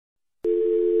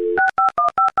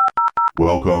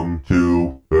Welcome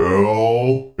to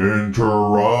Hell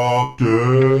Interrupted.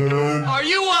 Are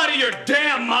you out of your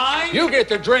damn mind? You get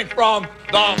to drink from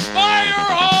the fire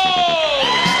hose!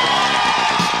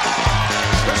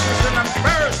 This is an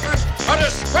embarrassment, a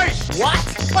disgrace! What?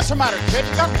 What's the matter, kid?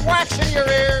 You got wax in your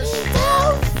ears?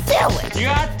 Don't do it. You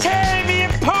are tearing me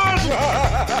apart!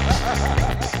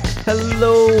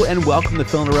 Hello and welcome to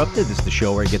Film Interrupted. This is the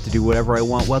show where I get to do whatever I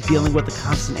want while dealing with the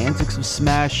constant antics of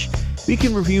Smash. We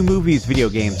can review movies, video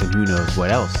games, and who knows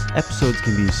what else. Episodes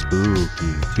can be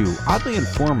spooky, too, oddly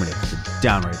informative, to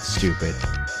downright stupid.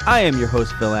 I am your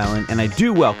host, Phil Allen, and I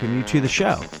do welcome you to the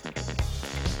show.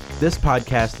 This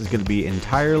podcast is going to be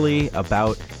entirely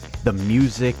about the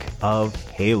music of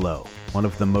Halo, one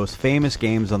of the most famous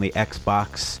games on the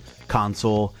Xbox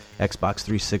console, Xbox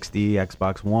 360,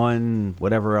 Xbox One,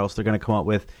 whatever else they're going to come up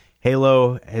with.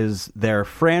 Halo is their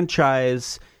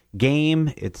franchise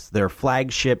game. It's their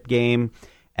flagship game,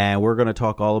 and we're going to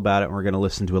talk all about it, and we're going to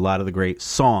listen to a lot of the great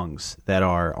songs that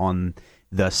are on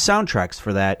the soundtracks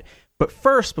for that. But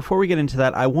first, before we get into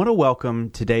that, I want to welcome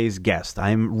today's guest.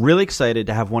 I'm really excited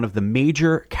to have one of the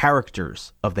major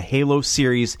characters of the Halo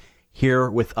series here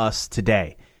with us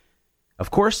today.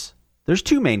 Of course, there's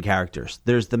two main characters.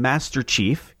 There's the Master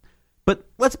Chief, but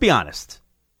let's be honest.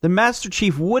 The Master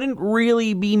Chief wouldn't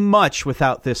really be much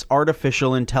without this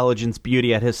artificial intelligence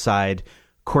beauty at his side.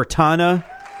 Cortana,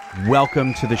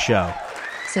 welcome to the show.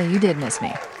 So you did miss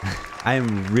me. I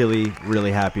am really,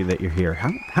 really happy that you're here.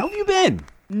 How have you been?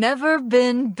 Never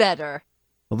been better.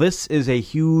 Well, this is a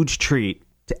huge treat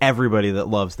to everybody that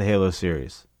loves the Halo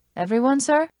series. Everyone,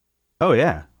 sir? Oh,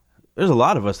 yeah. There's a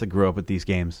lot of us that grew up with these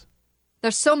games.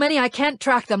 There's so many I can't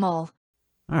track them all.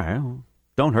 All right, well,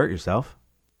 don't hurt yourself.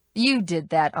 You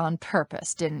did that on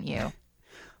purpose, didn't you?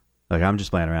 Like, I'm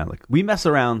just playing around. Like, we mess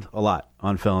around a lot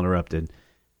on Film Interrupted.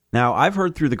 Now, I've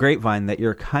heard through the grapevine that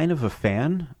you're kind of a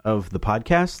fan of the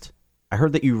podcast. I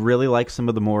heard that you really like some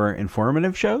of the more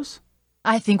informative shows.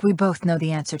 I think we both know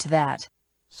the answer to that.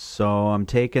 So I'm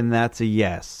taking that's a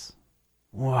yes.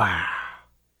 Wow.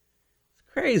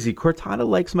 It's crazy. Cortana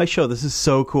likes my show. This is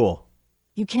so cool.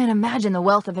 You can't imagine the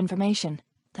wealth of information.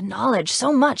 The knowledge,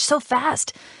 so much, so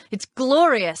fast. It's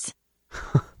glorious.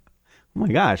 Oh my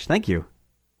gosh, thank you.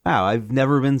 Wow, I've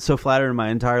never been so flattered in my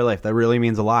entire life. That really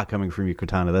means a lot coming from you,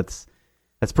 Cortana. That's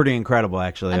pretty incredible,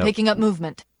 actually. I'm picking up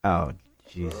movement. Oh,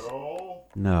 jeez.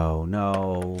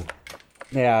 No.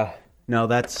 Yeah, no,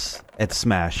 it's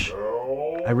Smash.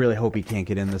 I really hope he can't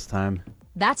get in this time.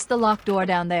 That's the locked door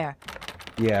down there.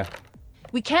 Yeah.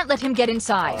 We can't let him get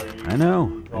inside. I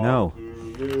know.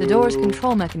 The door's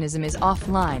control mechanism is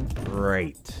offline.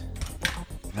 Great.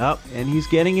 Oh, and he's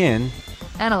getting in.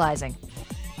 Analyzing.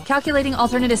 Calculating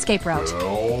alternate escape route.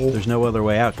 There's no other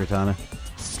way out, Cortana.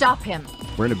 Stop him.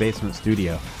 We're in a basement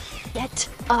studio. Get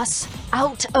us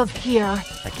out of here.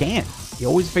 I can't. He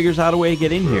always figures out a way to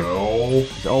get in here.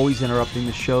 He's always interrupting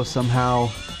the show somehow.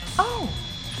 Oh,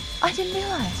 I didn't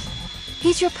realize.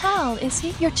 He's your pal, is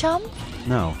he? Your chum?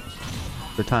 No.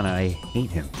 Cortana, I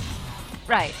hate him.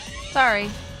 Right.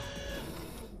 Sorry.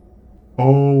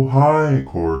 Oh, hi,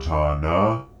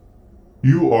 Cortana.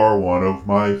 You are one of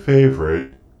my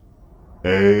favorite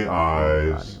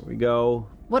AIs. Here we go.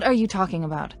 What are you talking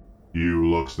about? You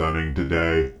look stunning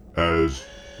today, as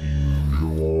usual.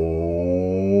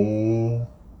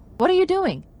 What are you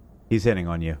doing? He's hitting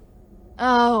on you.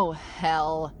 Oh,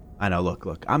 hell. I know,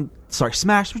 look. I'm sorry,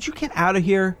 Smash, would you get out of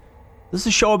here? This is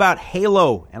a show about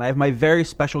Halo, and I have my very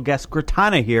special guest,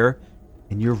 Cortana, here,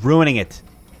 and you're ruining it.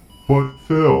 But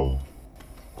Phil,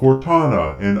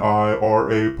 Cortana and I are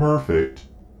a perfect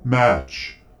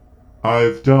match.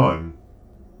 I've done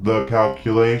the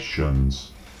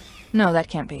calculations. No, that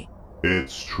can't be.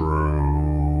 It's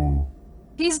true.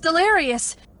 He's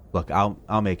delirious. Look,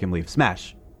 I'll make him leave.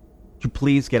 Smash, would you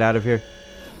please get out of here?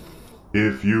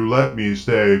 If you let me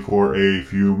stay for a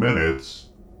few minutes,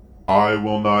 I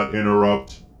will not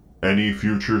interrupt any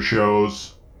future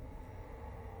shows.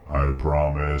 I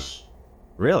promise.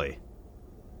 Really?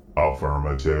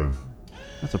 Affirmative.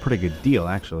 That's a pretty good deal,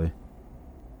 actually.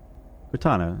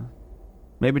 Cortana,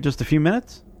 maybe just a few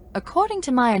minutes? According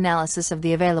to my analysis of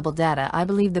the available data, I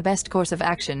believe the best course of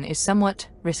action is somewhat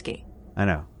risky. I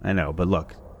know, but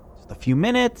look, just a few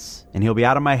minutes, and he'll be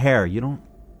out of my hair. You don't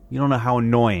know how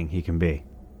annoying he can be.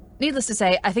 Needless to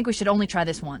say, I think we should only try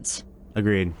this once.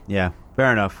 Agreed. Yeah,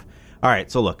 fair enough. All right,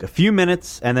 so look, a few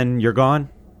minutes, and then you're gone?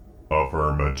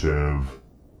 Affirmative.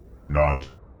 Not.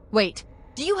 Wait,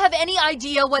 do you have any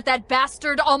idea what that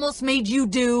bastard almost made you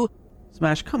do?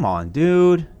 Smash, come on,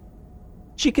 dude.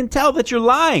 She can tell that you're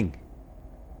lying.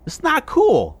 It's not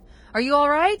cool. Are you all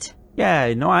right?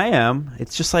 Yeah, no, I am.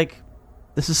 It's just like,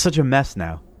 this is such a mess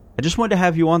now. I just wanted to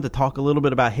have you on to talk a little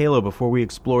bit about Halo before we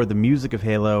explore the music of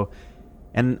Halo.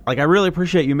 And, like, I really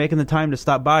appreciate you making the time to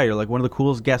stop by. You're, like, one of the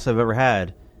coolest guests I've ever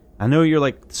had. I know you're,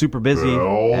 like, super busy,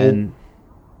 and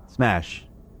Smash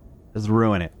is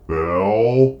ruin it.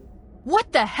 Belle?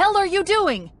 What the hell are you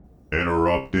doing?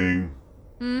 Interrupting.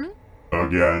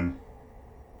 Again.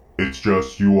 It's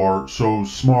just you are so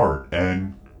smart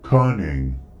and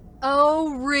cunning.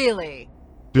 Oh, really?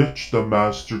 Ditch the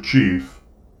Master Chief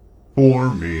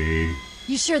for me.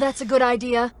 You sure that's a good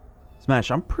idea?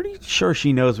 Smash, I'm pretty sure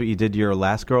she knows what you did to your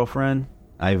last girlfriend,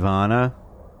 Ivana.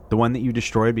 The one that you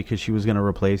destroyed because she was going to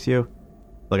replace you.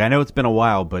 Look, I know it's been a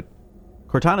while, but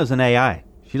Cortana's an AI.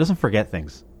 She doesn't forget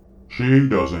things. She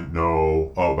doesn't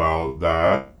know about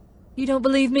that. You don't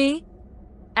believe me?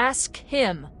 Ask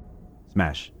him.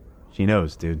 Smash, she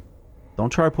knows, dude. Don't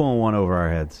try pulling one over our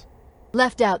heads.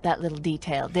 Left out that little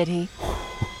detail, did he?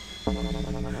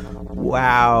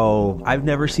 Wow, I've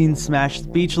never seen Smash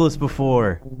speechless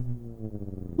before.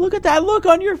 Look at that look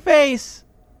on your face.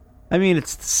 I mean,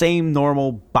 it's the same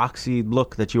normal boxy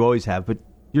look that you always have, but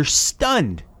you're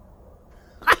stunned.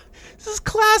 This is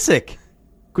classic.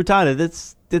 Cortana,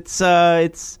 it's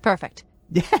Perfect.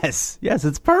 Yes,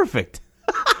 it's perfect.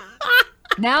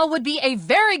 Now would be a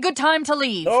very good time to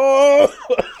leave.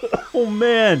 Oh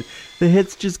man, the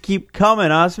hits just keep coming,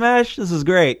 huh, Smash? This is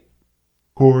great.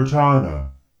 Cortana,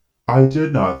 I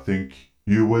did not think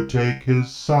you would take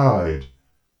his side.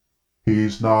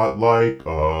 He's not like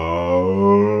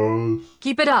us.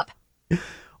 Keep it up.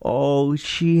 Oh,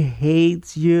 she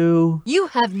hates you. You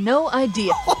have no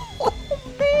idea.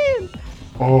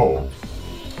 Oh,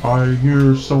 I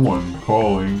hear someone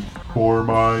calling for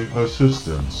my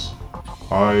assistance.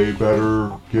 I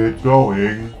better get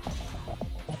going.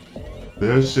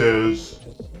 This is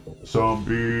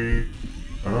Zombie.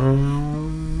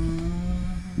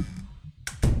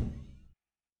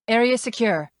 Area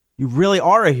secure. You really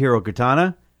are a hero,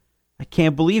 Cortana. I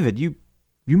can't believe it. You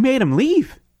made him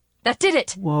leave. That did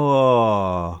it.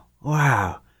 Whoa.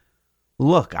 Wow.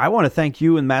 Look, I want to thank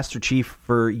you and Master Chief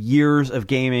for years of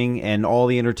gaming and all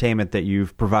the entertainment that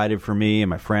you've provided for me and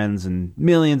my friends and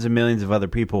millions of other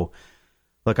people.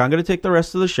 Look, I'm going to take the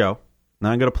rest of the show.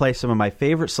 Now I'm going to play some of my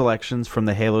favorite selections from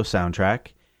the Halo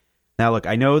soundtrack. Now, look,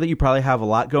 I know that you probably have a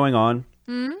lot going on.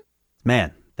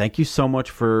 Man, thank you so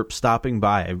much for stopping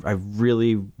by. I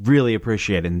really, really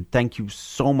appreciate it. And thank you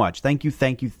so much. Thank you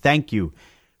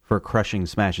for crushing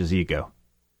Smash's ego.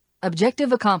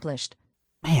 Objective accomplished.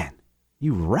 Man,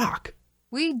 you rock.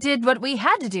 We did what we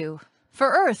had to do. For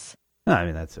Earth. I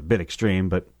mean, that's a bit extreme,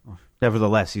 but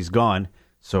nevertheless, he's gone.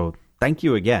 So thank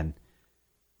you again.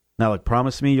 Now, look,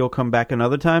 promise me you'll come back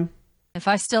another time? If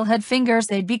I still had fingers,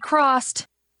 they'd be crossed.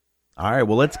 All right,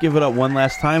 well, let's give it up one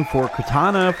last time for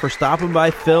Cortana for stopping by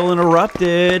Phil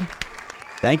Interrupted.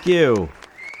 Thank you.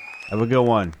 Have a good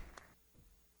one.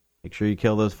 Make sure you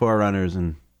kill those Forerunners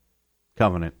and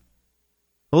Covenant.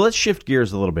 Well, let's shift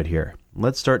gears a little bit here.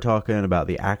 Let's start talking about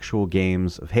the actual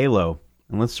games of Halo,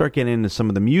 and let's start getting into some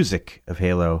of the music of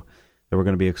Halo that we're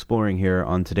going to be exploring here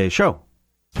on today's show.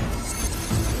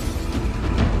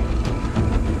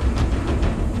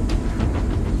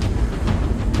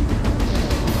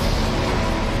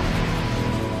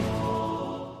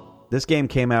 This game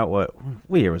came out, what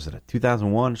year was it?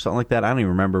 2001 or something like that? I don't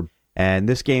even remember. And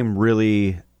this game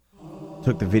really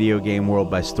took the video game world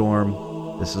by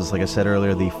storm. This is, like I said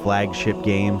earlier, the flagship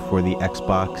game for the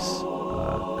Xbox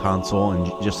console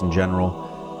and just in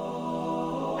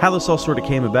general. How this all sort of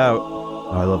came about,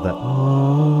 oh, I love that.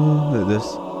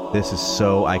 This is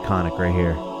so iconic right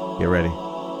here. Get ready.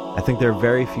 I think there are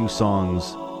very few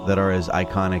songs that are as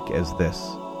iconic as this.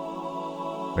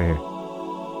 Right here.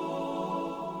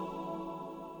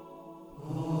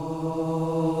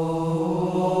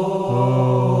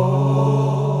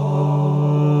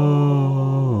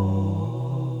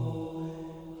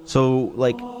 So,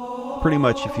 like, pretty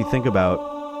much if you think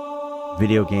about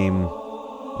video game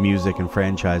music and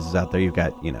franchises out there, you've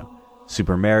got,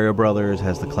 Super Mario Brothers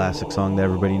has the classic song that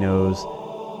everybody knows.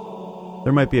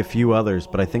 There might be a few others,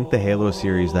 but I think the Halo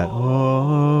series that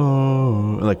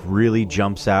really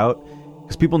jumps out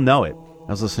because people know it.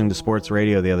 I was listening to sports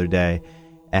radio the other day,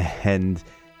 and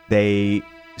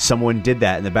someone did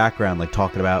that in the background, like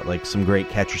talking about like some great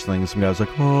catch or something. Some guy was like,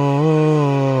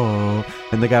 oh,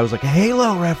 and the guy was like, a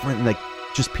Halo reference. And, like,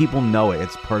 just people know it.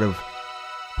 It's part of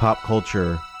pop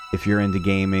culture if you're into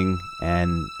gaming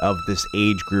and of this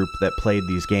age group that played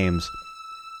these games.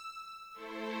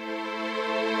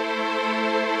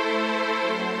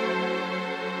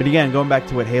 But again, going back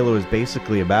to what Halo is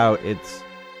basically about,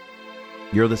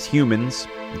 you're this humans,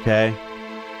 okay?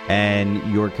 And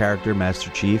your character, Master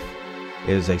Chief,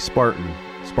 is a Spartan.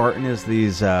 Spartan is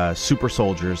these super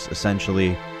soldiers,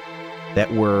 essentially, it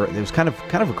was kind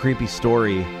of a creepy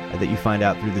story that you find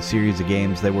out through the series of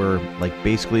games. They were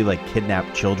basically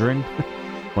kidnapped children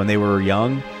when they were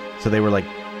young. So they were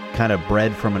kind of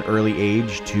bred from an early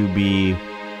age to be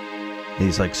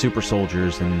these super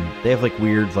soldiers, and they have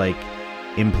weird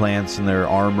implants in their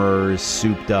armor is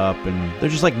souped up, and they're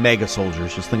just mega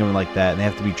soldiers. Just think of them like that, and they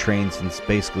have to be trained since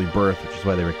basically birth, which is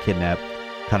why they were kidnapped.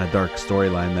 Kind of dark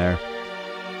storyline there.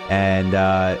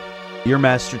 And you're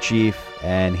Master Chief,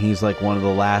 and he's one of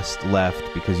the last left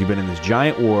because you've been in this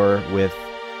giant war with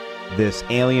this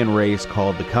alien race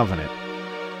called the Covenant.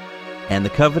 And the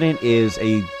Covenant is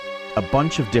a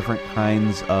bunch of different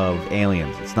kinds of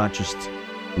aliens. It's not just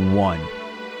one.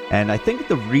 And I think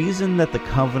the reason that the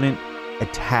Covenant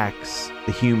attacks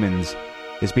the humans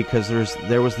is because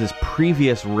there was this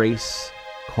previous race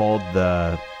called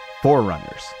the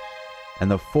Forerunners.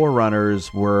 And the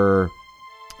Forerunners were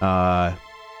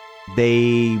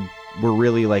they were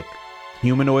really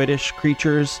humanoidish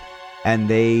creatures, and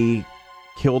they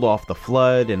killed off the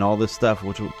Flood and all this stuff,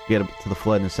 which we'll get to the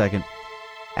Flood in a second.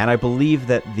 And I believe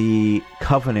that the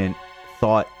Covenant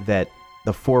thought that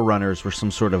the Forerunners were some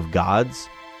sort of gods,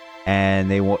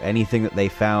 and anything that they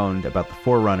found about the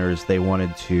Forerunners they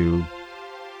wanted to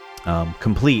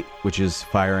complete, which is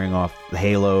firing off the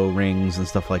Halo rings and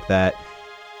stuff like that.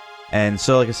 And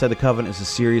so, like I said, the Covenant is a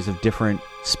series of different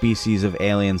species of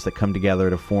aliens that come together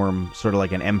to form sort of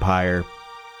an empire.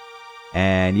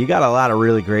 And you got a lot of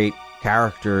really great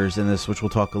characters in this, which we'll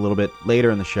talk a little bit later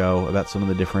in the show about some of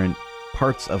the different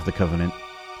parts of the Covenant.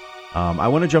 I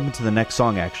want to jump into the next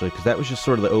song, actually, because that was just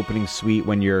sort of the opening suite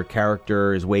when your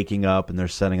character is waking up and they're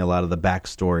setting a lot of the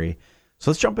backstory.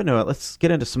 So let's jump into it. Let's get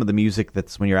into some of the music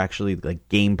that's when you're actually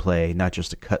gameplay, not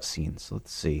just a cutscene. So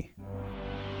let's see.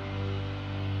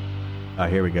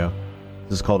 Here we go.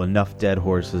 This is called Enough Dead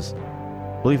Horses.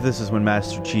 I believe this is when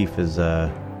Master Chief is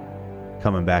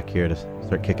coming back here to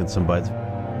start kicking some butts.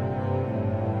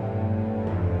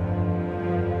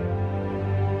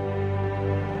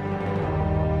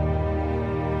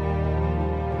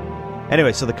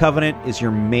 Anyway, so the Covenant is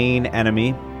your main enemy,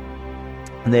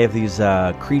 and they have these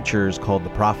creatures called the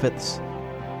Prophets,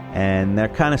 and they're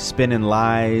kind of spinning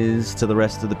lies to the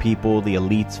rest of the people. The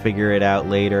elites figure it out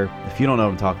later. If you don't know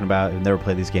what I'm talking about, you've never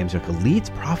played these games, you're like,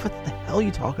 elites? Prophets? What the hell are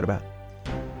you talking about?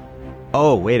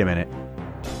 Oh, wait a minute.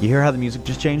 You hear how the music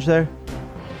just changed there?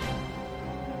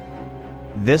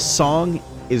 This song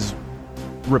is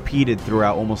repeated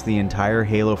throughout almost the entire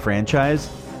Halo franchise.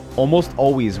 Almost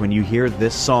always when you hear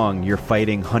this song, you're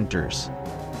fighting hunters.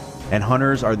 And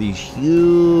hunters are these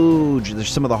huge... They're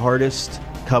some of the hardest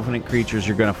Covenant creatures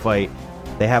you're going to fight.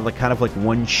 They have kind of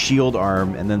one shield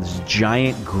arm, and then this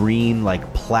giant green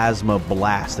plasma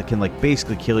blast that can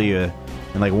basically kill you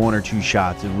in 1 or 2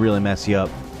 shots. It really mess you up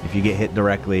if you get hit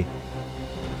directly.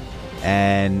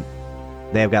 And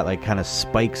they've got kind of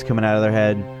spikes coming out of their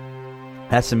head.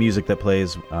 That's the music that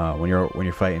plays when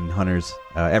you're fighting hunters.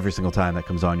 Every single time that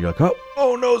comes on, you're like,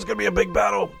 oh no, it's gonna be a big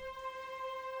battle.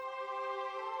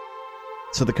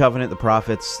 So the Covenant, the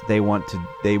Prophets, they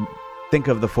think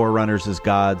of the Forerunners as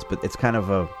gods, but it's kind of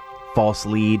a false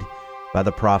lead by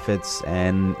the Prophets.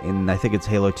 And in, I think it's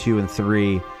Halo 2 and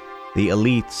 3, the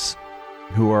elites,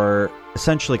 who are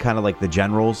essentially kind of like the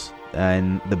generals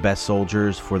and the best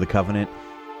soldiers for the Covenant,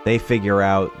 they figure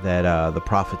out that the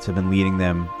Prophets have been leading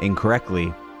them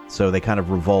incorrectly, so they kind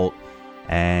of revolt,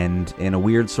 and in a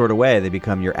weird sort of way, they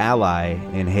become your ally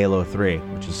in Halo 3,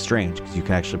 which is strange, because you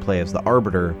can actually play as the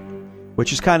Arbiter,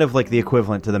 which is kind of like the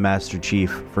equivalent to the Master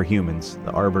Chief for humans.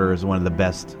 The Arbiter is one of the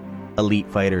best elite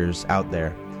fighters out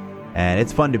there, and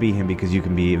it's fun to be him because you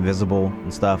can be invisible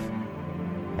and stuff.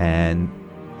 And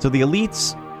so the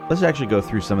elites, let's actually go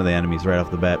through some of the enemies right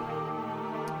off the bat.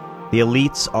 The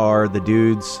elites are the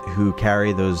dudes who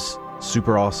carry those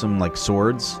super awesome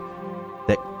swords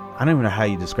that, I don't even know how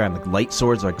you describe them, light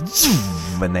swords,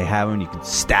 and they have them, you can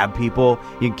stab people,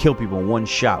 you can kill people in one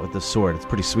shot with this sword. It's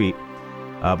pretty sweet.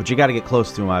 But you got to get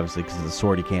close to them, obviously, because it's a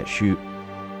sword you can't shoot.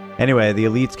 Anyway, the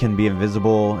elites can be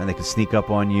invisible, and they can sneak up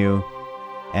on you.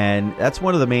 And that's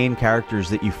one of the main characters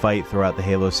that you fight throughout the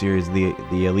Halo series, the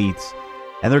elites.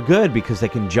 And they're good because they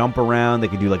can jump around, they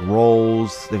can do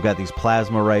rolls, they've got these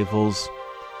plasma rifles.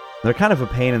 They're kind of a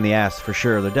pain in the ass, for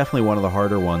sure. They're definitely one of the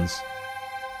harder ones.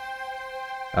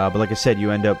 But like I said, they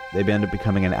end up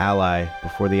becoming an ally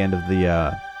before the end of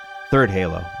the third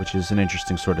Halo, which is an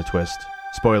interesting sort of twist.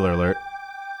 Spoiler alert.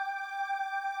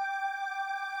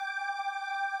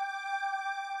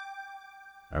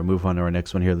 Alright, move on to our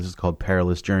next one here. This is called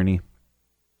Perilous Journey.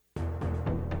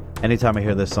 anytime I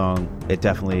hear this song,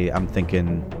 I'm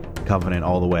thinking Covenant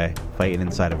all the way. Fighting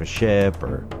inside of a ship,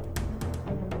 or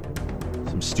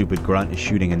some stupid grunt is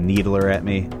shooting a needler at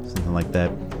me, something like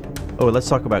that. Oh, let's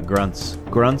talk about grunts.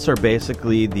 Grunts are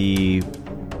basically the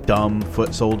dumb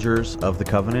foot soldiers of the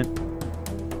Covenant.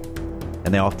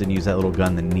 And they often use that little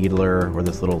gun, the needler, or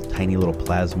this little tiny little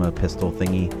plasma pistol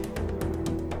thingy.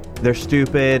 They're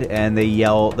stupid, and they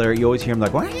yell. You always hear them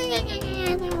like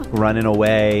running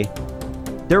away.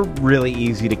 They're really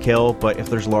easy to kill, but if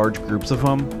there's large groups of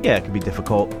them, yeah, it can be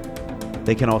difficult.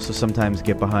 They can also sometimes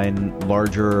get behind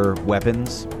larger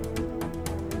weapons,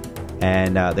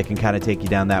 and they can kind of take you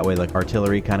down that way, like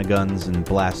artillery kind of guns, and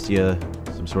blast you,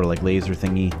 some sort of like laser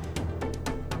thingy.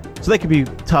 So they can be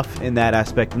tough in that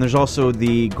aspect. And there's also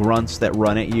the grunts that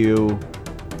run at you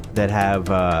that have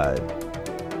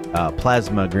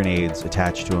plasma grenades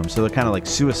attached to them. So they're kind of like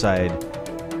suicide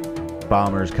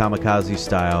bombers, kamikaze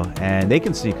style, and they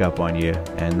can sneak up on you,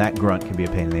 and that grunt can be a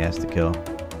pain in the ass to kill.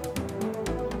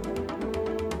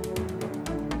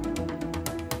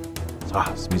 So,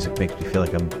 this music makes me feel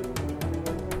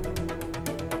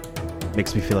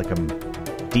like I'm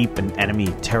deep in enemy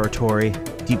territory,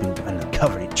 deep in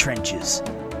covered in trenches,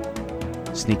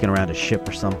 sneaking around a ship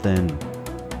or something,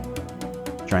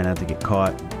 trying not to get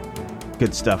caught.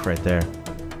 Good stuff right there.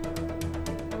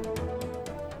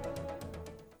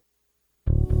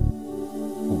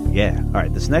 Ooh, yeah.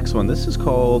 Alright, this next one, this is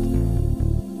called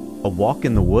A Walk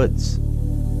in the Woods.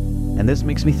 And this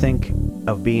makes me think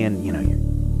of being,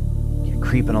 you're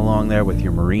creeping along there with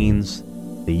your Marines.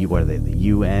 What are they? The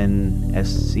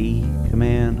UNSC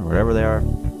command, or whatever they are.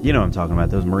 You know what I'm talking about,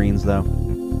 those Marines, though.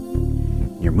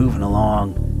 You're moving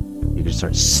along. You can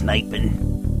start sniping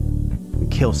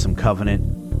and kill some Covenant.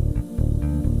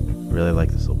 I really like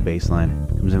this little bass line.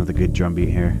 Comes in with a good drum beat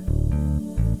here.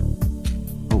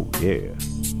 Oh, yeah.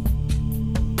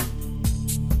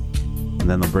 And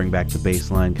then they'll bring back the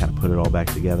bass line, kind of put it all back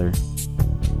together.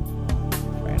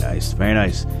 Very nice, very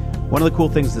nice. One of the cool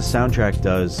things the soundtrack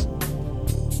does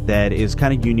that is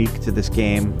kind of unique to this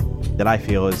game, that I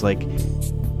feel, is like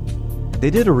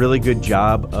they did a really good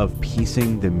job of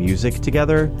piecing the music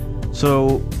together.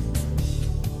 So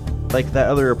like that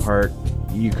other part,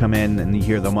 you come in and you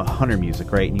hear the hunter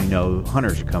music, right? And you know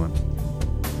hunters are coming.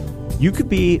 You could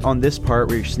be on this part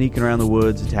where you're sneaking around the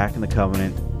woods attacking the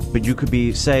Covenant, but you could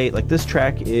be, say, like this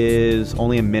track is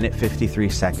only 1 minute 53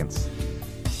 seconds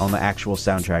on the actual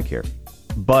soundtrack here.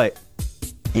 But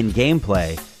in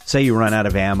gameplay, say you run out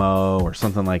of ammo or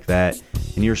something like that,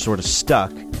 and you're sort of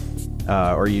stuck,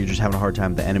 or you're just having a hard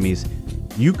time with the enemies,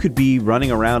 you could be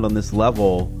running around on this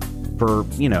level for,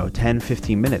 10,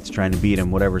 15 minutes trying to beat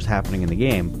them, whatever's happening in the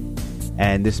game.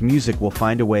 And this music will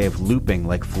find a way of looping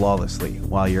like flawlessly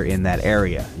while you're in that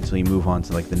area until you move on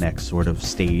to like the next sort of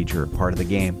stage or part of the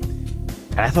game.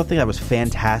 And I thought that was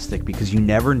fantastic because you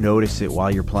never notice it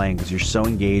while you're playing because you're so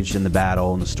engaged in the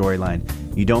battle and the storyline.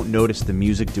 You don't notice the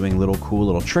music doing cool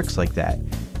little tricks like that.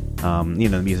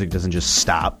 The music doesn't just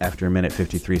stop after 1 minute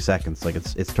 53 seconds like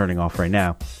it's turning off right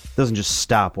now. It doesn't just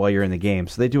stop while you're in the game.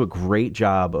 So they do a great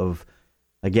job of,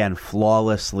 again,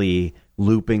 flawlessly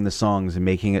looping the songs and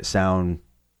making it sound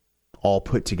all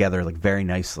put together like very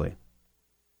nicely.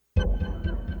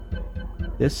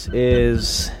 This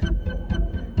is,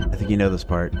 I think you know this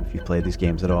part if you've played these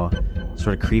games at all.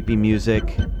 Sort of creepy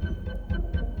music.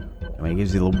 It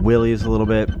gives you the little willies a little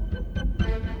bit.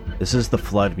 This is the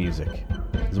Flood music.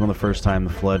 This is one of the first time the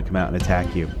Flood come out and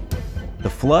attack you. The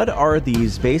Flood are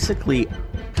these basically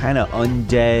kind of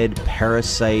undead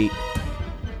parasite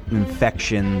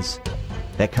infections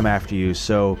that come after you.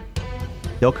 So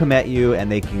they'll come at you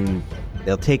and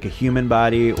they'll take a human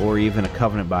body or even a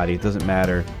Covenant body, it doesn't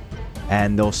matter,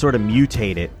 and they'll sort of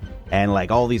mutate it, and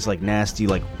like all these like nasty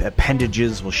like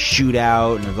appendages will shoot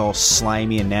out and it's all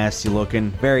slimy and nasty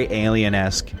looking, very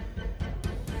alien-esque.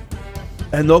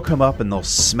 And they'll come up and they'll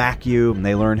smack you, and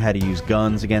they learn how to use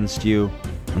guns against you.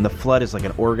 And the Flood is like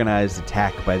an organized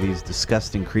attack by these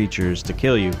disgusting creatures to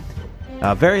kill you.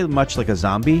 Very much like a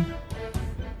zombie,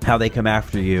 how they come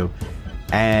after you.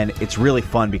 And it's really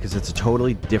fun because it's a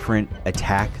totally different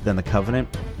attack than the Covenant.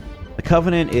 The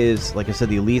Covenant is, like I said,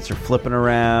 the elites are flipping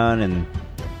around and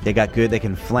they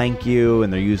can flank you,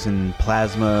 and they're using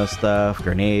plasma stuff,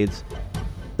 grenades.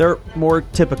 They're more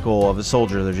typical of a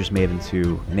soldier. They're just made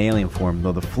into an alien form.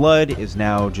 Though the Flood is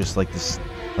now just like this,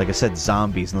 like I said,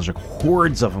 zombies. And there's like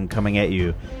hordes of them coming at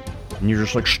you. And you're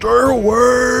just like, stay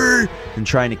away! And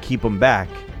trying to keep them back.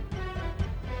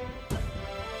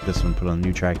 This one, put on a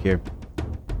new track here.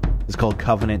 It's called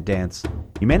Covenant Dance.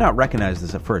 You may not recognize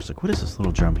this at first. Like, what is this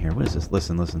little drum here? What is this?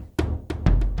 Listen.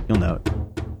 You'll know it.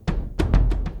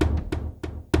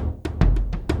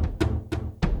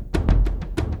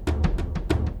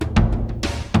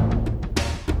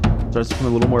 Starts looking a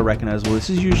little more recognizable. This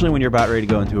is usually when you're about ready to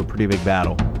go into a pretty big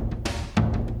battle.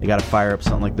 You gotta fire up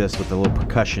something like this with a little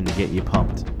percussion to get you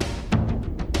pumped.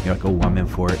 You're like, oh, I'm in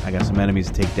for it. I got some enemies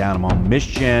to take down. I'm on a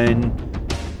mission.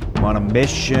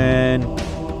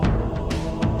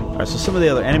 Alright, so some of the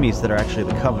other enemies that are actually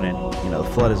the Covenant. The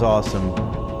Flood is awesome.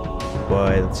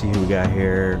 Boy, let's see who we got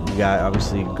here. We got,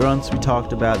 obviously, Grunts we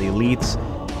talked about, the Elites.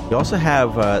 You also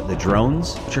have the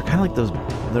drones, which are kind of like those,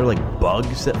 they're like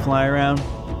bugs that fly around.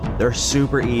 They're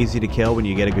super easy to kill when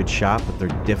you get a good shot, but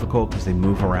they're difficult because they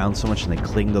move around so much and they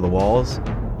cling to the walls.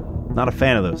 Not a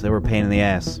fan of those. They were a pain in the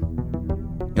ass.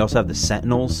 You also have the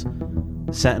Sentinels.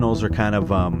 The Sentinels are kind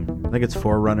of, I think it's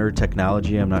Forerunner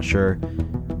technology, I'm not sure.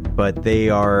 But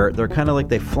they're kind of like,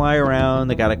 they fly around,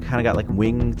 they got like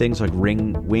wing things, like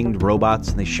winged robots,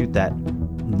 and they shoot that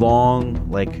long,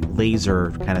 like,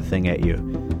 laser kind of thing at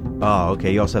you. Oh,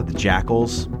 okay, you also have the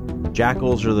Jackals.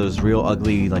 Jackals are those real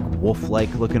ugly, like,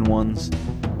 wolf-like looking ones.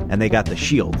 And they got the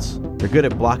shields. They're good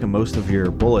at blocking most of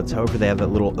your bullets, however, they have that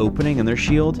little opening in their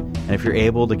shield. And if you're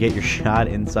able to get your shot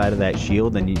inside of that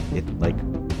shield, then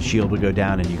the shield would go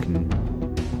down and you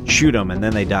can shoot them, and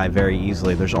then they die very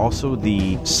easily. There's also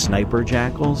the Sniper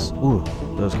Jackals. Ooh,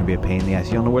 those can be a pain in the ass.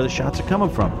 You don't know where the shots are coming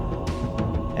from.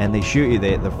 And they shoot you.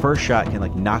 The first shot can,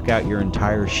 like, knock out your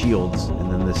entire shields,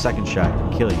 and then the second shot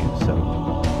can kill you, so...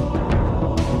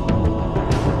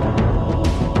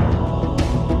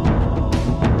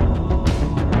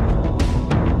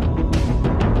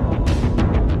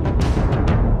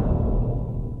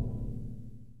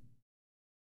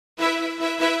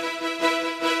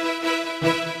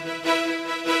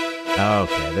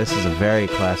 Okay, this is a very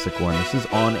classic one. This is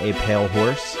On a Pale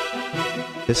Horse.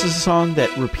 This is a song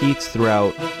that repeats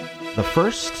throughout the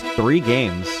first 3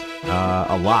 games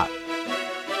a lot.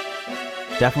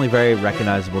 Definitely very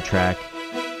recognizable track.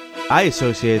 I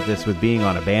associate this with being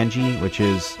on a Banshee, which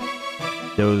is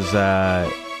those,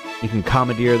 you can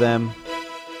commandeer them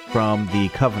from the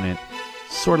Covenant.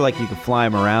 Sort of like you can fly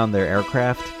them around their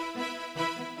aircraft.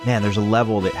 Man, there's a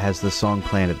level that has this song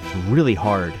playing. It's really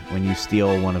hard when you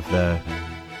steal one of the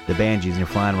Banshees and you're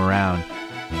flying them around.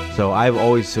 So I've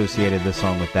always associated this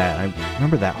song with that. I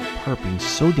remember that part being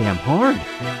so damn hard.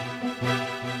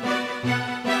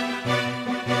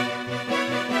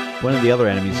 One of the other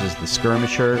enemies is the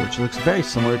Skirmisher, which looks very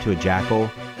similar to a Jackal.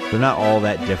 They're not all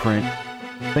that different.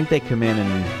 I think they come in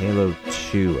Halo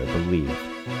 2, I believe.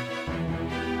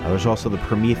 There's also the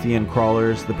Promethean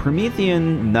Crawlers. The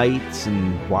Promethean Knights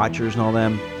and Watchers and all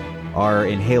them are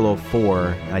in Halo 4.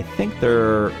 And I think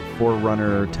they're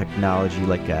Forerunner technology,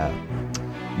 like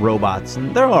robots.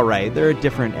 And they're alright. They're a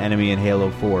different enemy in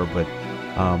Halo 4, but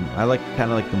I like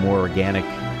kind of like the more organic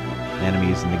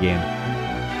enemies in the game.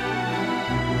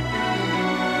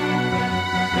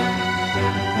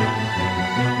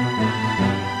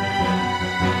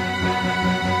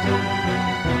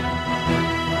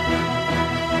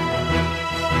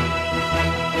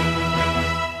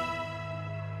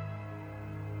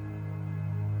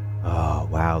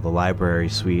 The library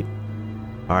suite.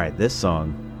 Alright, this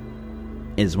song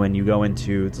is when you go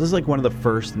into... This is like one of the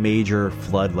first major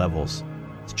Flood levels.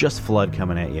 It's just Flood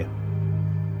coming at you.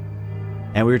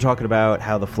 And we were talking about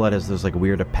how the Flood has those like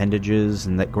weird appendages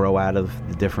and that grow out of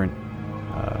the different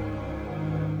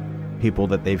people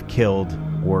that they've killed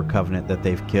or Covenant that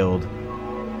they've killed.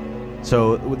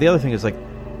 So the other thing is, like,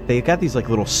 they've got these like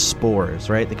little spores,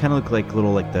 right? They kind of look like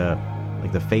little like the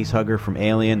face hugger from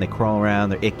Alien. They crawl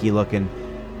around, they're icky looking.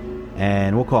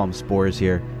 And we'll call them spores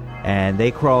here. And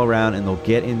they crawl around and they'll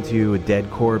get into a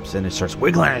dead corpse and it starts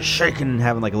wiggling and shaking and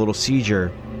having like a little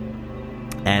seizure.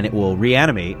 And it will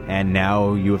reanimate, and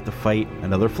now you have to fight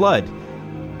another Flood.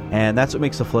 And that's what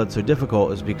makes the Flood so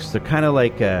difficult, is because they're kind of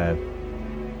like a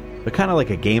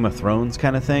Game of Thrones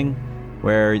kind of thing,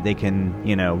 where they can,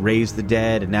 raise the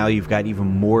dead, and now you've got even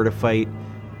more to fight.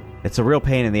 It's a real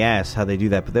pain in the ass how they do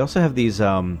that. But they also have these,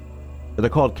 they're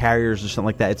called carriers or something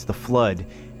like that. It's the Flood.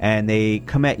 And they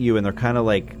come at you, and they're kind of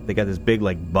like, they got this big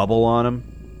like bubble on them.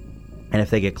 And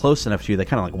if they get close enough to you, they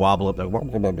kind of like wobble up. And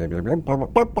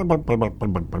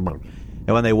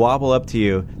when they wobble up to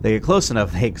you, they get close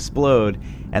enough, they explode,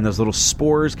 and those little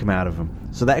spores come out of them.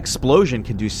 So that explosion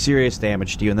can do serious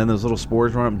damage to you. And then those little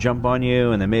spores run up and jump on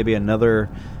you, and then maybe another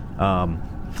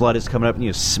Flood is coming up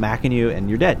and smacking you, and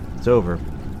you're dead. It's over.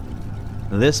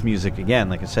 This music, again,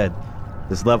 like I said,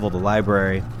 this level, the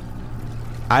library,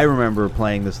 I remember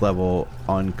playing this level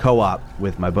on co-op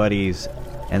with my buddies,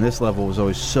 and this level was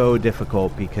always so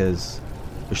difficult because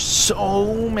there's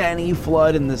so many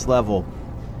Flood in this level.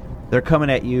 They're coming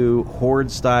at you Horde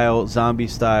style, zombie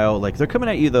style. Like, they're coming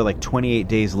at you, though, like 28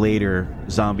 days later,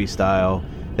 zombie style.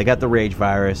 They got the rage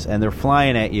virus, and they're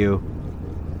flying at you,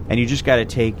 and you just got to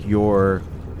take your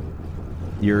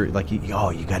like, you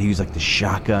got to use like the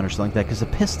shotgun or something like that, because the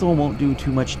pistol won't do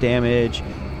too much damage.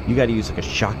 You got to use like a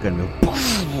shotgun,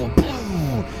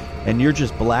 and you're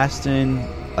just blasting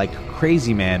like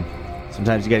crazy, man.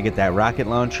 Sometimes you got to get that rocket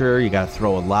launcher. You got to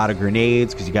throw a lot of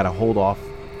grenades because you got to hold off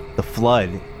the flood,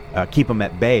 keep them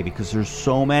at bay, because there's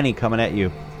so many coming at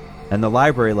you. And the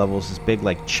library level is this big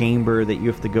like chamber that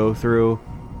you have to go through.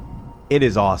 It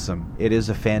is awesome. It is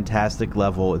a fantastic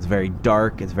level. It's very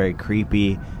dark. It's very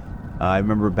creepy. I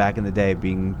remember back in the day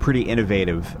being pretty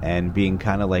innovative and being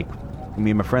kind of like,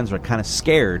 me and my friends were kind of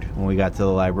scared when we got to the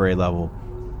library level.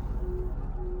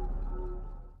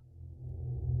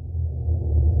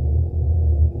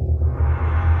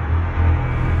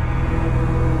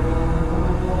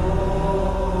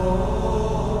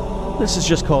 This is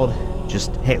just called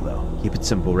Halo. Keep it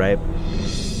simple, right?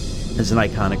 It's an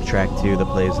iconic track too that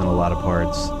plays in a lot of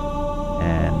parts,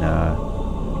 and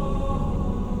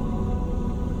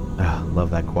love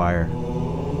that choir.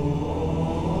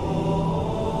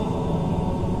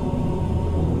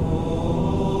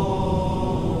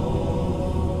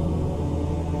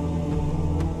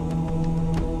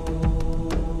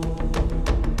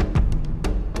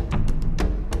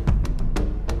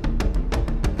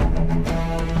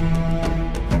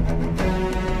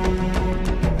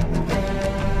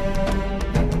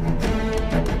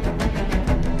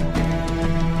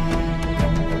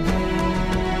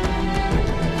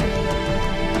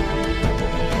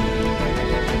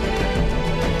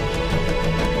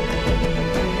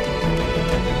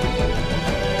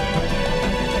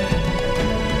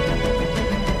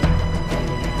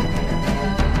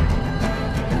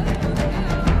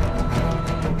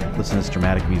 Listen to this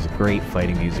dramatic music. Great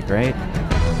fighting music, right?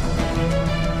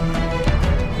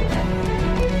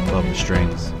 Love the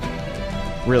strings.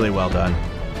 Really well done.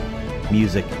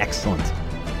 Music, excellent.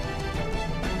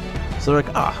 So they're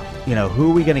like,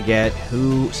 who are we going to get?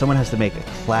 Someone has to make a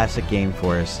classic game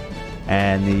for us.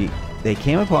 And they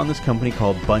came upon this company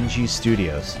called Bungie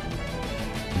Studios.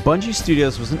 Bungie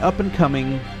Studios was an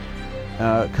up-and-coming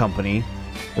company.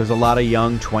 There's a lot of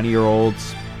young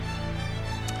 20-year-olds,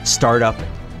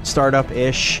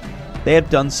 startup-ish. They had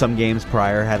done some games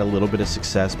prior, had a little bit of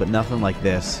success, but nothing like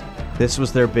this. This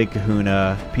was their big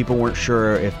kahuna. People weren't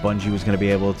sure if Bungie was going to be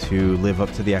able to live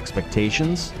up to the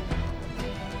expectations.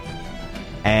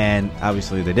 And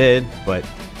obviously they did,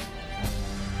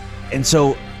 and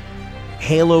so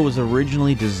Halo was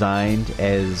originally designed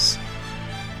as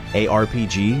a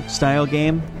RPG style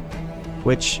game,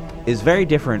 which is very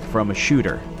different from a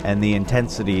shooter, and the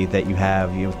intensity that you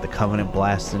have, with the Covenant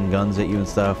blasting guns at you and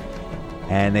stuff.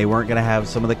 And they weren't going to have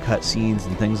some of the cutscenes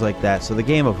and things like that, so the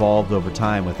game evolved over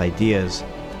time with ideas.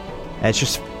 And it's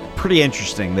just pretty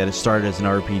interesting that it started as an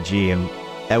RPG, and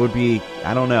that would be,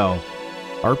 I don't know,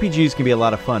 RPGs can be a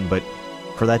lot of fun, but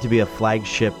for that to be a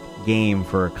flagship game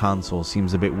for a console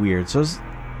seems a bit weird. So it's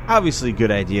obviously a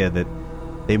good idea that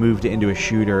they moved it into a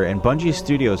shooter, and Bungie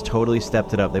Studios totally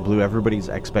stepped it up. They blew everybody's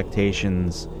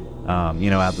expectations,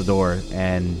 out the door,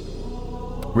 and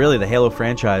really the Halo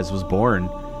franchise was born.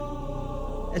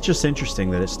 It's just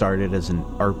interesting that it started as an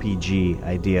RPG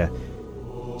idea.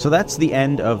 So that's the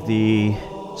end of the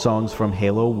songs from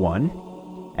Halo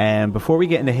 1. And before we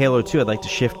get into Halo 2, I'd like to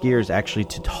shift gears actually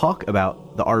to talk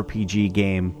about the RPG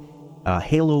game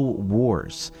Halo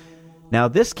Wars. Now,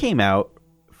 this came out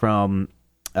from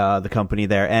the company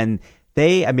there, and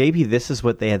maybe this is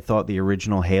what they had thought the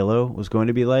original Halo was going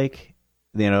to be like.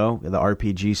 The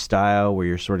RPG style where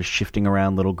you're sort of shifting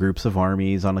around little groups of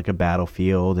armies on like a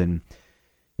battlefield, and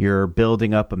you're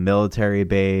building up a military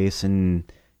base,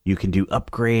 and you can do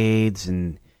upgrades,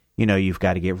 and you've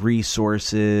got to get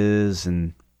resources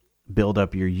and build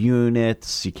up your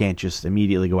units. You can't just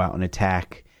immediately go out and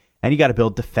attack, and you got to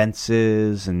build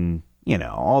defenses and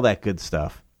all that good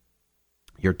stuff.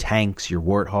 Your tanks, your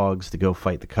warthogs to go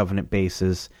fight the Covenant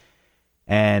bases.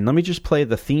 And let me just play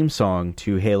the theme song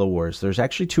to Halo Wars. There's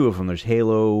actually two of them. There's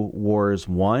Halo Wars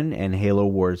 1 and Halo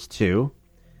Wars 2.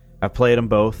 I've played them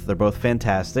both. They're both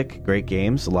fantastic. Great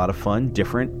games. A lot of fun.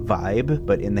 Different vibe,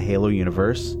 but in the Halo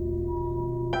universe.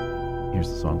 Here's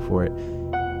the song for it.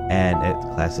 And it's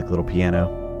classic little piano.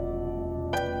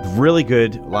 Really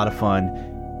good. A lot of fun.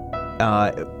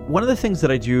 One of the things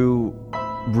that I do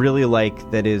really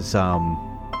like that is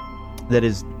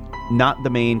not the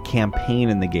main campaign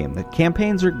in the game. The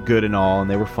campaigns are good and all, and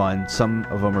they were fun. Some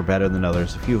of them are better than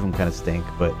others. A few of them kind of stink,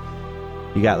 but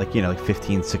you got like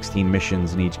 15, 16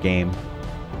 missions in each game.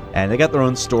 And they got their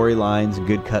own storylines,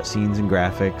 good cutscenes and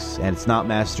graphics, and it's not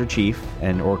Master Chief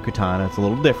or Cortana. It's a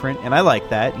little different, and I like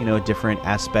that, a different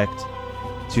aspect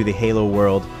to the Halo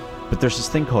world, but there's this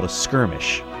thing called a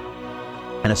skirmish.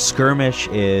 And a skirmish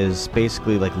is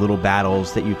basically like little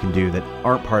battles that you can do that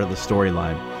aren't part of the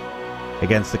storyline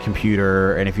against the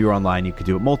computer, and if you were online, you could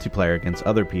do it multiplayer against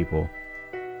other people.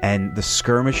 And the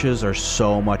skirmishes are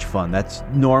so much fun. That's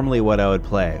normally what I would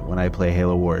play when I play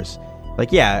Halo Wars.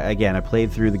 Like, yeah, again, I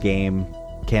played through the game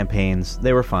campaigns.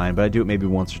 They were fine, but I'd do it maybe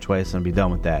once or twice and I'd be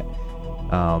done with that.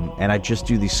 And I just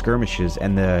do these skirmishes,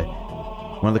 and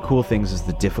one of the cool things is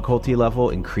the difficulty level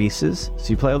increases. So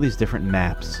you play all these different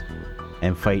maps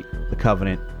and fight the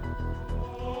Covenant,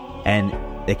 and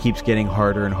it keeps getting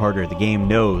harder and harder. The game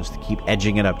knows to keep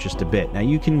edging it up just a bit. Now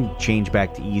you can change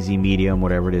back to easy, medium,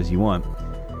 whatever it is you want,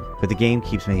 but the game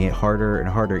keeps making it harder and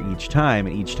harder each time,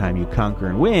 and each time you conquer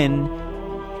and win,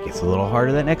 it gets a little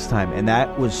harder that next time. And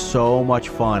that was so much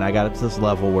fun. I got up to this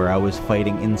level where I was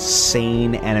fighting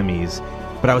insane enemies,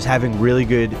 but I was having really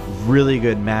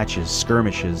good matches,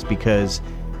 skirmishes, because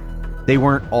they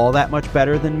weren't all that much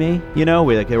better than me, you know?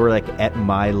 They were like at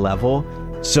my level.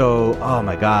 So, oh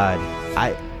my god.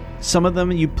 Some of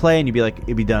them you'd play and you'd be like,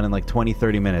 it'd be done in like 20,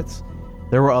 30 minutes.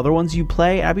 There were other ones you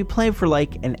play, I'd be playing for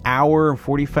like an hour and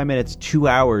 45 minutes, 2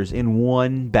 hours in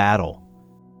one battle.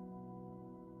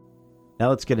 Now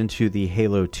let's get into the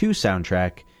Halo 2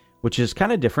 soundtrack, which is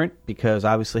kind of different because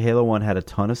obviously Halo 1 had a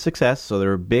ton of success, so there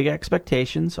were big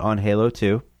expectations on Halo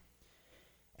 2.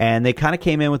 And they kind of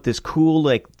came in with this cool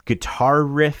like guitar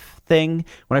riff thing.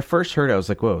 When I first heard it, I was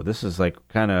like, whoa, this is like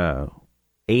kind of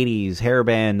 80s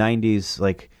hairband, 90s,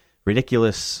 like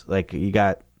ridiculous. Like you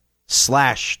got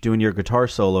Slash doing your guitar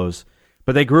solos.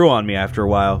 But they grew on me after a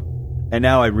while. And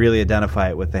now I really identify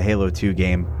it with the Halo 2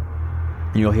 game.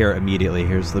 And you'll hear it immediately.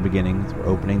 Here's the beginning. We're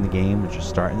opening the game. We're just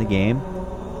starting the game.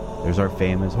 There's our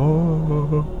famous...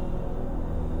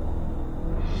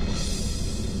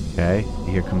 Okay,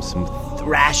 here comes some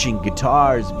thrashing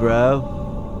guitars, bro.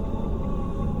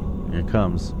 Here it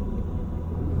comes.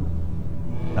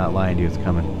 Not lying to you, it's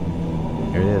coming.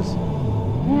 Here it is.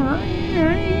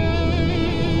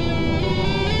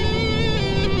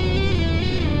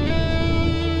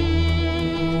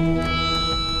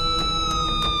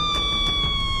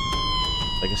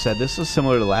 Like I said, this is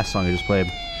similar to the last song I just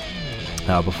played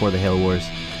before the Halo Wars.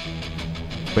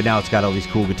 But now it's got all these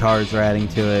cool guitars they're adding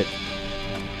to it.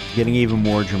 Getting even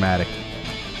more dramatic.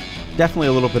 Definitely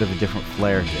a little bit of a different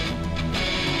flair here.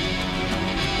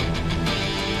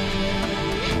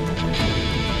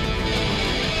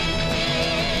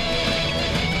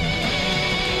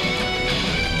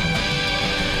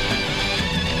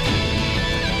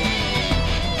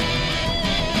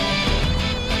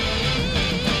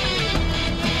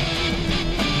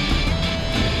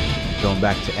 Going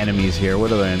back to enemies here.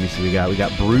 What other enemies do we got? We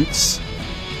got brutes.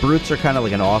 Brutes are kind of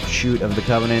like an offshoot of the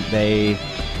Covenant. They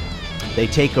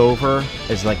take over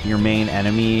as like your main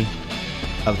enemy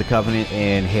of the Covenant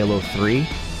in Halo 3.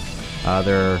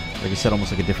 They're, like I said,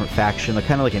 almost like a different faction. They're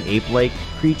kind of like an ape-like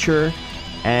creature.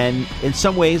 And in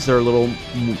some ways, they're a little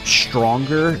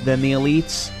stronger than the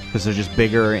elites because they're just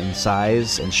bigger in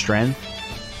size and strength.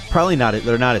 Probably not.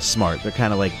 They're not as smart. They're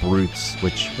kind of like brutes,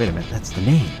 which, wait a minute, that's the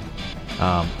name.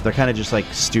 They're kind of just like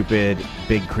stupid,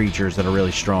 big creatures that are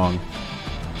really strong.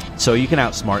 So you can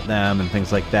outsmart them and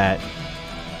things like that.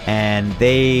 And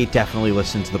they definitely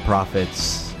listen to the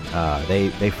prophets.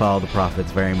 They follow the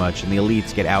prophets very much. And the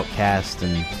elites get outcast.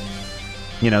 And,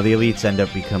 you know, the elites end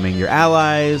up becoming your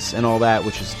allies and all that,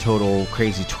 which is a total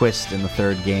crazy twist in the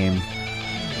third game.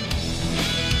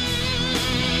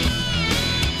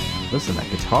 Listen to that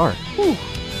guitar. Whew.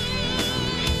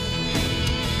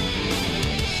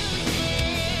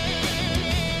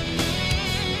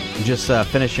 Just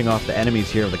finishing off the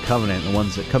enemies here of the Covenant, the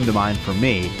ones that come to mind for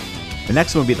me. The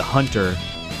next one would be the Hunter,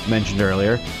 mentioned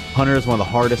earlier. Hunter is one of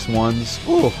the hardest ones.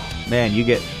 Ooh, man, you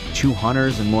get 2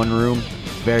 Hunters in one room.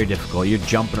 Very difficult. You're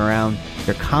jumping around.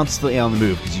 You're constantly on the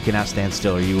move because you cannot stand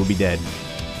still or you will be dead.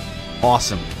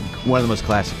 Awesome. One of the most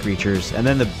classic creatures. And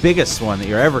then the biggest one that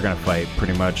you're ever going to fight,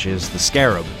 pretty much, is the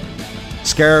Scarab.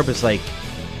 Scarab is like,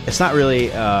 it's not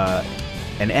really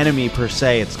an enemy per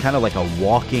se. It's kind of like a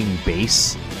walking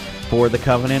base for the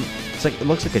Covenant. It's like, it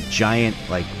looks like a giant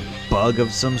like bug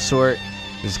of some sort.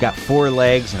 It's got 4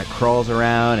 legs and it crawls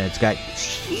around, and it's got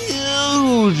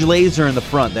huge laser in the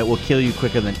front that will kill you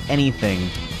quicker than anything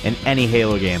in any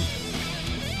Halo game.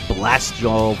 Blast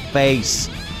your face.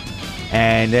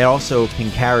 And it also can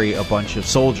carry a bunch of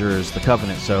soldiers, the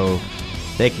Covenant, so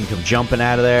they can come jumping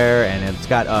out of there, and it's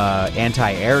got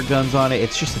anti-air guns on it.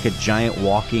 It's just like a giant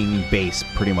walking base,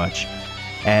 pretty much.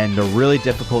 And they're really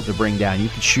difficult to bring down. You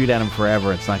can shoot at them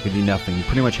forever. It's not going to do nothing. You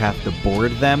pretty much have to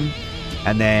board them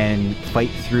and then fight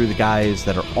through the guys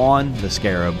that are on the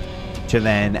Scarab to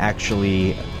then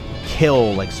actually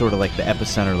kill like sort of like the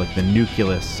epicenter, like the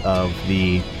nucleus of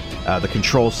the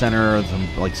control center,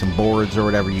 some boards or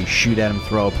whatever. You shoot at them,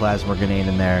 throw a plasma grenade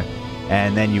in there,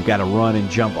 and then you've got to run and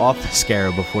jump off the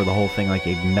scarab before the whole thing like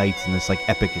ignites in this like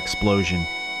epic explosion.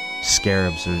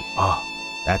 Scarabs are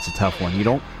that's a tough one.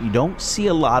 You don't see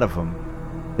a lot of them.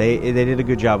 They did a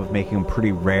good job of making them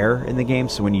pretty rare in the game,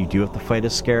 so when you do have to fight a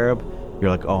scarab,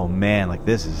 you're like, oh man, like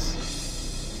this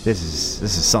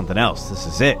is something else. This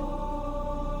is it.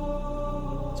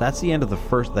 So that's the end of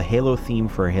the Halo theme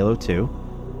for Halo 2.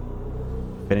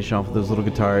 Finish off with those little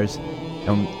guitars.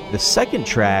 And the second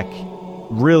track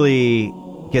really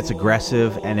gets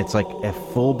aggressive, and it's like a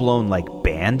full-blown like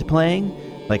band playing.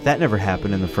 Like that never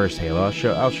happened in the first Halo. I'll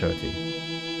show it to you.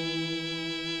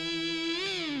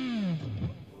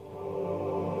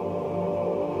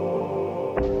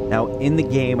 Now, in the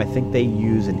game, I think they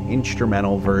use an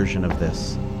instrumental version of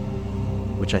this,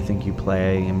 which I think you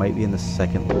play. It might be in the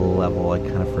second level. I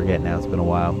kind of forget now. It's been a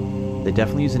while. They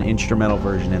definitely use an instrumental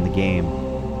version in the game,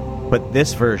 but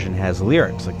this version has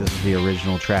lyrics. Like, this is the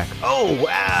original track. Oh,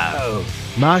 wow!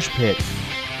 Mosh Pit.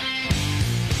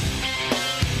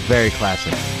 Very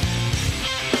classic.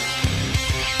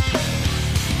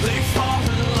 They fall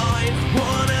in line,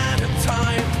 one at a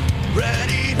time,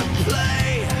 ready to play.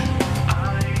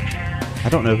 I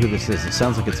don't know who this is. It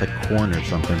sounds like it's like Korn or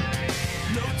something.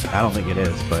 I don't think it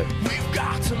is, but...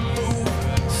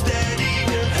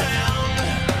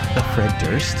 Fred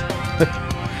Durst?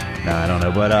 No, I don't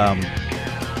know, but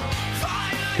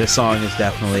this song is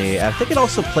definitely... I think it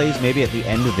also plays maybe at the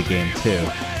end of the game, too.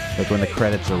 Like when the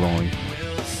credits are rolling.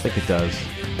 I think it does.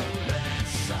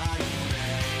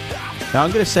 Now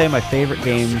I'm going to say my favorite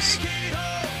games...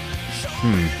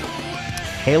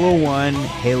 Halo 1,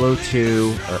 Halo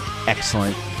 2 are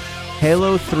excellent.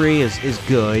 Halo 3 is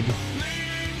good.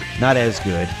 Not as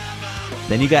good.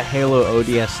 Then you got Halo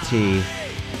ODST,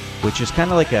 which is kind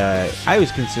of like I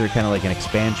always consider kind of like an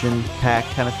expansion pack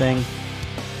kind of thing.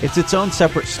 It's its own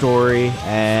separate story,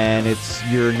 and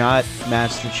you're not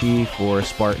Master Chief or a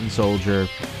Spartan soldier,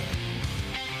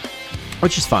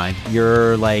 which is fine.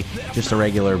 You're like just a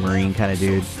regular Marine kind of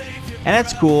dude. And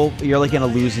that's cool. You're like in a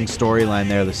losing storyline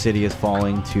there. The city is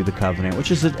falling to the Covenant,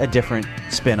 which is a different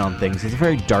spin on things. It's a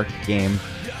very dark game.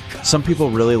 Some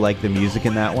people really like the music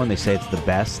in that one. They say it's the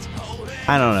best.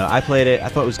 I don't know. I played it. I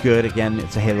thought it was good. Again,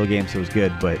 it's a Halo game, so it was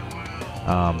good, but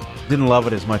didn't love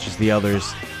it as much as the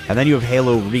others. And then you have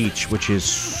Halo Reach, which is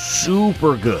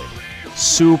super good.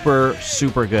 Super,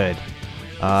 super good.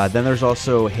 Then there's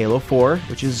also Halo 4,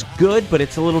 which is good, but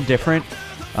it's a little different.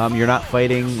 You're not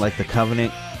fighting like the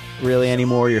Covenant really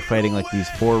anymore. You're fighting like these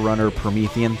Forerunner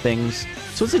Promethean things,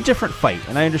 so it's a different fight,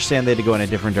 and I understand they had to go in a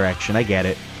different direction. I get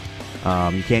it.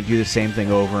 You can't do the same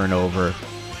thing over and over,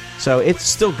 so it's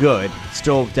still good. It's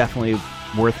still definitely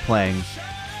worth playing.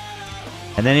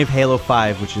 And then you have Halo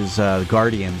 5, which is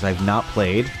Guardians. I've not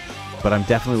played, but I'm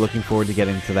definitely looking forward to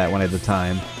getting to that one at a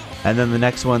time. And then the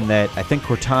next one that I think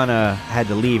Cortana had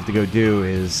to leave to go do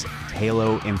is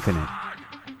Halo Infinite.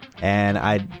 And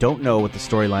I don't know what the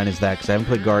storyline is that, because I haven't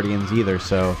played Guardians either,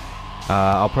 so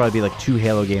I'll probably be like 2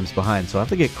 Halo games behind, so I'll have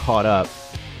to get caught up.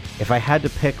 If I had to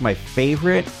pick my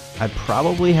favorite, I'd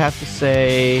probably have to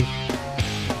say...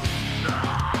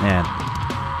 Man.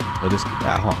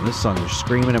 Hold on, this song is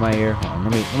screaming in my ear. Hold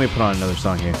on, let me put on another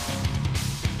song here.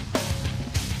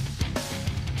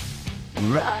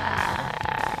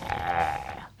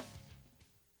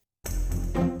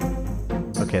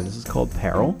 Okay, this is called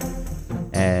Peril.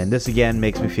 And this again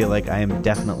makes me feel like I am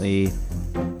definitely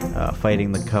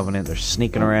fighting the Covenant. They're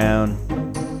sneaking around.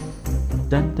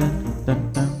 Dun, dun,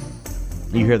 dun, dun.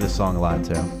 You hear this song a lot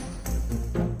too.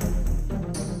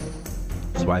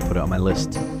 That's why I put it on my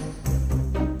list.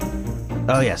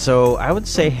 Oh yeah, so I would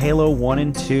say Halo 1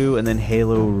 and 2 and then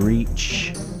Halo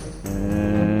Reach.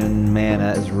 And man,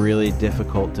 that is really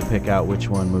difficult to pick out which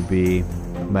one would be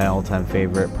my all-time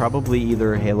favorite. Probably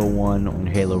either Halo 1 or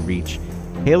Halo Reach.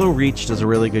 Halo Reach does a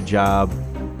really good job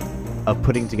of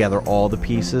putting together all the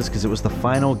pieces, because it was the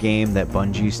final game that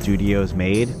Bungie Studios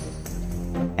made.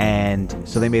 And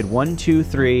so they made 1, 2,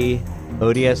 3,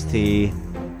 ODST,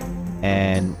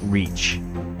 and Reach.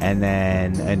 And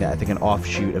then I think an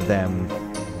offshoot of them,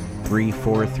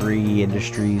 343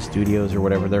 Industries Studios or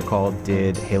whatever they're called,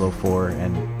 did Halo 4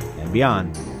 and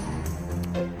beyond.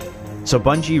 So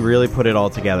Bungie really put it all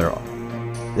together.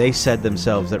 They said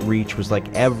themselves that Reach was like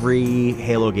every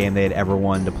Halo game they had ever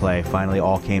wanted to play finally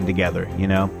all came together, you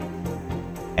know?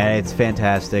 And it's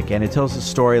fantastic, and it tells the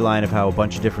storyline of how a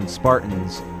bunch of different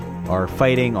Spartans are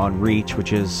fighting on Reach,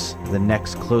 which is the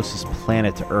next closest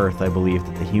planet to Earth, I believe,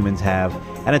 that the humans have,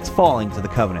 and it's falling to the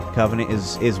Covenant. The Covenant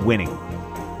is winning,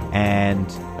 and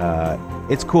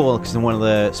it's cool because one of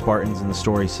the Spartans in the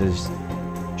story says,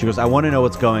 she goes, I want to know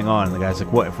what's going on, and the guy's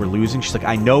like, what, if we're losing? She's like,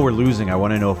 I know we're losing, I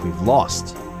want to know if we've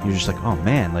lost. You're just like, oh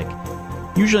man, like,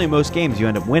 usually in most games you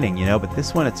end up winning, you know, but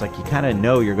this one it's like you kind of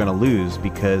know you're going to lose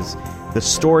because the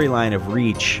storyline of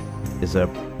Reach is a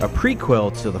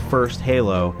prequel to the first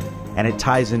Halo, and it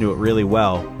ties into it really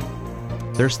well.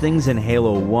 There's things in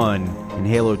Halo 1 and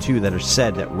Halo 2 that are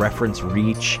said that reference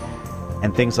Reach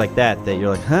and things like that you're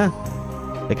like, huh?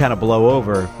 They kind of blow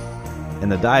over in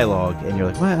the dialogue, and you're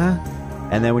like, what? Huh?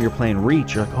 And then when you're playing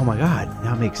Reach, you're like, oh my god,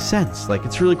 now it makes sense. Like,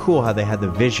 it's really cool how they had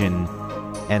the vision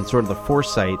and sort of the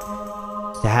foresight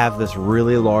to have this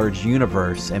really large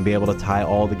universe and be able to tie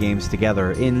all the games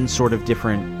together in sort of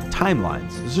different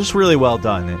timelines. It's just really well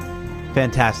done.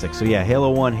 Fantastic. So yeah,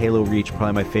 Halo 1, Halo Reach,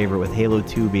 probably my favorite, with Halo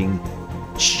 2 being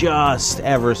just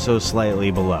ever so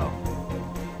slightly below.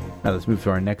 Now let's move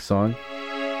to our next song.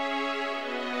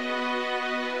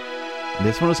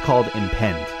 This one is called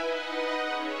Impend.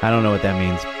 I don't know what that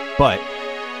means, but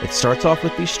it starts off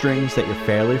with these strings that you're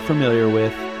fairly familiar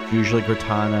with. Usually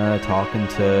Cortana talking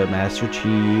to Master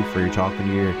Chief, or you're talking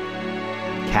to your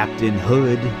Captain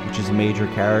Hood, which is a major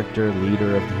character,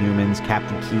 leader of the humans.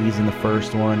 Captain Keyes in the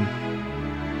first one.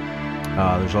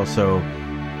 There's also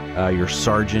your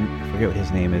Sergeant. I forget what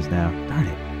his name is now. Darn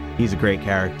it. He's a great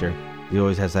character. He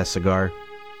always has that cigar.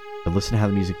 But listen to how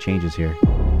the music changes here.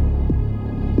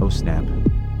 Oh snap.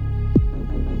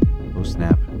 Oh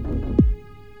snap.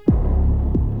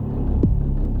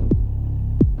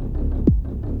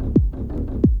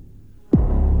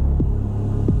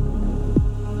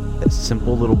 That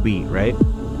simple little beat, right?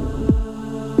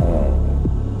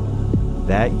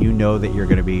 That, you know that you're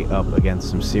going to be up against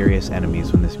some serious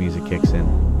enemies when this music kicks in.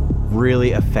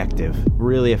 Really effective.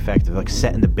 Really effective. Like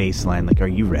setting the baseline. Like, are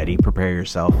you ready? Prepare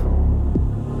yourself.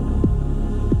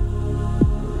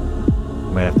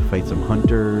 Might have to fight some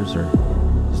hunters or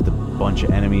just a bunch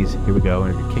of enemies. Here we go.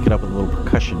 And kick it up with a little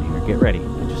percussion here. Get ready.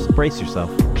 Just brace yourself.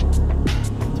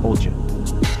 Told you.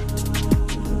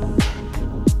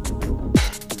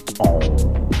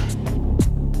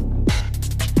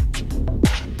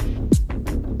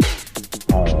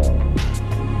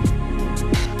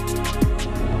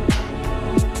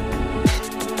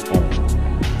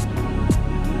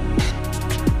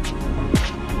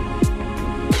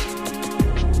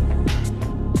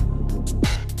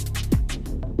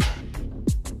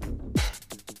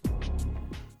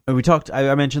 We talked,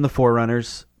 I mentioned the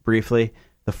Forerunners briefly.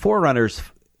 The Forerunners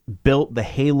built the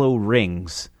Halo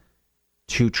rings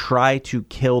to try to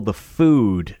kill the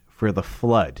food for the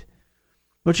Flood,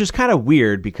 which is kind of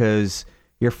weird because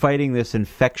you're fighting this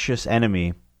infectious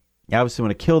enemy. You obviously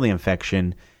want to kill the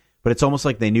infection, but it's almost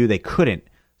like they knew they couldn't.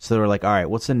 So they were like, all right,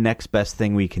 what's the next best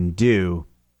thing we can do?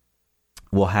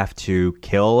 We'll have to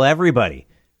kill everybody.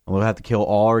 We'll have to kill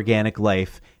all organic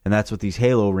life, and that's what these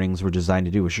Halo rings were designed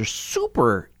to do, which are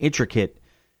super intricate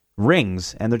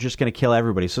rings, and they're just going to kill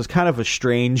everybody. So it's kind of a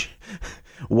strange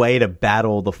way to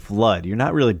battle the Flood. You're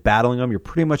not really battling them. You're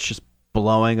pretty much just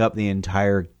blowing up the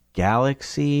entire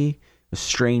galaxy. A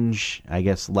strange, I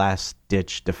guess,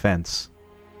 last-ditch defense.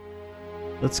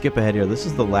 Let's skip ahead here. This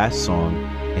is the last song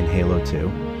in Halo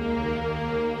 2.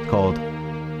 It's called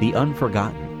The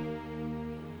Unforgotten.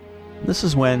 This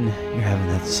is when you're having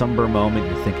that somber moment.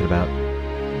 You're thinking about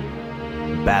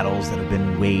battles that have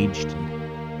been waged,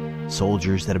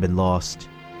 soldiers that have been lost.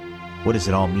 What does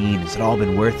it all mean? Has it all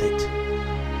been worth it?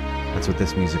 That's what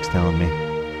this music's telling me.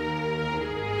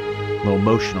 A little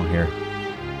emotional here.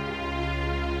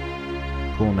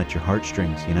 Pulling at your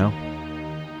heartstrings, you know?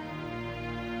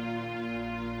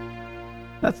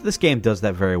 This game does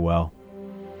that very well.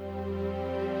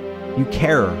 You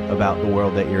care about the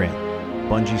world that you're in.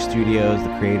 Bungie Studios,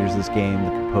 the creators of this game, the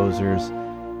composers,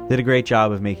 did a great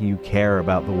job of making you care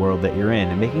about the world that you're in,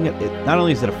 and making it not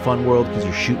only is it a fun world because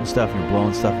you're shooting stuff and you're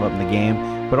blowing stuff up in the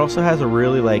game, but also has a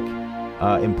really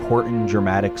important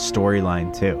dramatic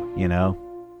storyline too, you know?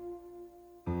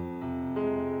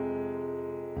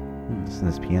 Listen to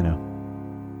this piano.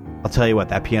 I'll tell you what,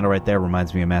 that piano right there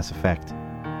reminds me of Mass Effect.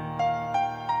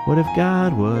 What if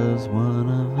God was one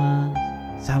of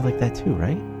us? Sounds like that too,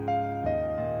 right?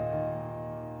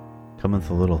 Coming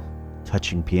with a little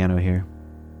touching piano here.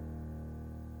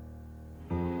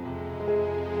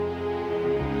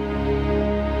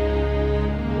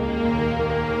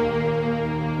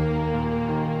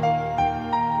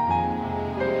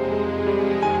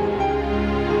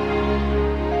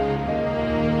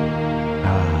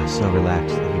 So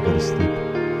relaxed that you go to sleep.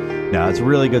 No, it's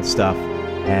really good stuff.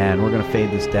 And we're going to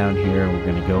fade this down here, and we're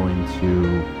going to go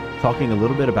into talking a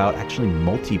little bit about actually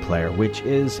multiplayer, which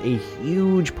is a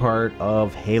huge part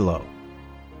of Halo.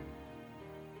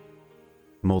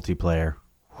 Multiplayer.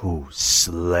 Ooh,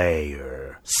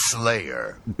 Slayer.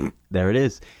 There it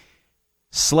is.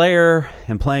 Slayer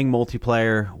and playing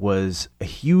multiplayer was a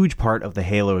huge part of the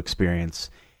Halo experience.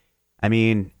 I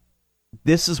mean,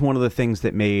 this is one of the things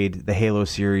that made the Halo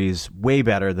series way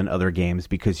better than other games,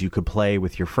 because you could play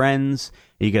with your friends,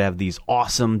 you could have these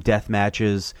awesome death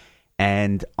matches,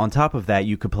 and on top of that,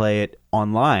 you could play it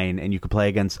online, and you could play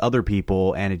against other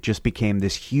people, and it just became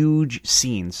this huge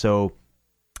scene. So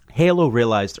Halo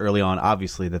realized early on,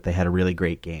 obviously, that they had a really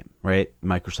great game, right?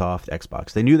 Microsoft,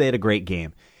 Xbox. They knew they had a great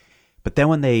game. But then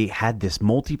when they had this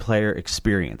multiplayer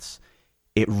experience,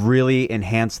 it really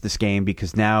enhanced this game,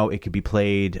 because now it could be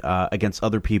played against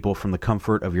other people from the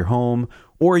comfort of your home,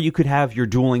 or you could have your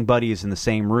dueling buddies in the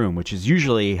same room, which is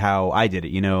usually how I did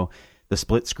it. You know, the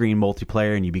split-screen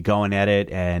multiplayer, and you'd be going at it,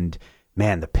 and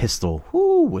man, the pistol,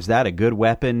 whoo, was that a good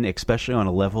weapon, especially on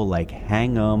a level like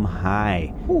Hang 'em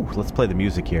High. Whoo, let's play the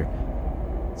music here.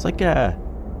 It's like a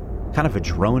kind of a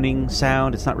droning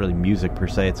sound. It's not really music per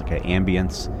se. It's like an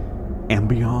ambience,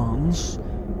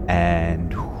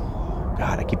 and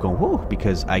God, I keep going whoo,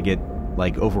 because I get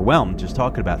like overwhelmed just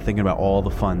thinking about all the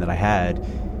fun that I had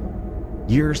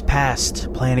years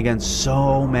past playing against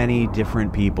so many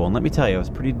different people. And let me tell you, it was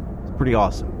pretty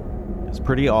awesome. It was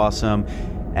pretty awesome.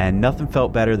 And nothing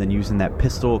felt better than using that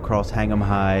pistol across Hang 'em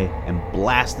High and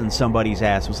blasting somebody's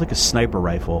ass. It was like a sniper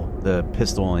rifle, the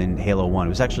pistol in Halo 1. It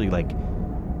was actually like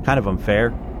kind of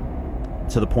unfair,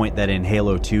 to the point that in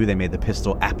Halo 2 they made the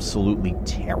pistol absolutely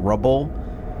terrible.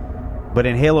 But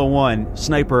in Halo 1,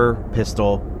 sniper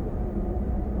pistol,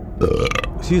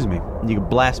 excuse me, you could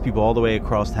blast people all the way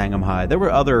across Hang 'em High. There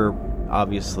were other,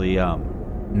 obviously,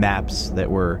 maps that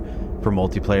were for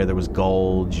multiplayer. There was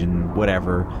Gulch and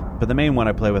whatever. But the main one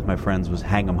I played with my friends was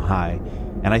Hang 'em High.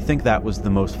 And I think that was the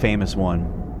most famous one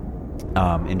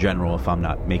in general, if I'm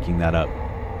not making that up.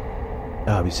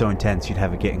 Oh, it'd be so intense. You'd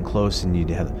have it getting close, and you'd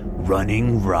have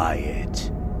Running Riot,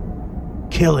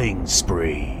 Killing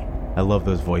Spree. I love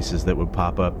those voices that would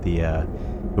pop up, the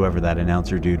whoever that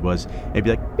announcer dude was. It'd be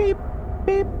like, beep,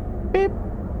 beep, beep,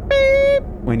 beep,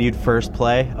 when you'd first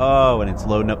play. Oh, and it's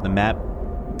loading up the map.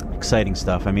 Exciting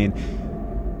stuff. I mean,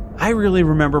 I really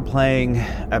remember playing,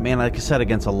 like I said,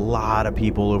 against a lot of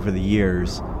people over the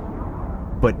years.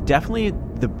 But definitely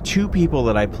the two people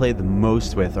that I played the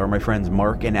most with are my friends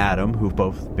Mark and Adam, who've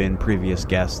both been previous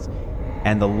guests.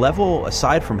 And the level,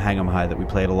 aside from Hang 'em High, that we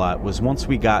played a lot was once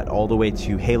we got all the way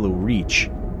to Halo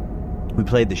Reach, we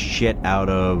played the shit out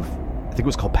of, I think it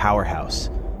was called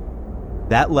Powerhouse.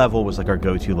 That level was like our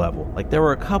go-to level. Like, there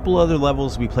were a couple other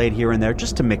levels we played here and there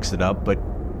just to mix it up, but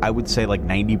I would say like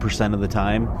 90% of the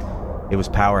time it was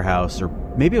Powerhouse, or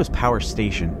maybe it was Power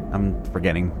Station. I'm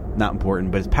forgetting. Not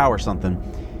important, but it's Power something.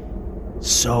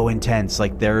 So intense.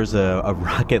 Like, there's a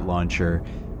rocket launcher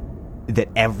that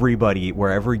everybody,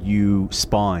 wherever you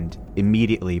spawned,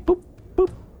 immediately, boop,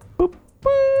 boop, boop,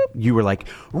 boop, you were like,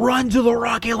 run to the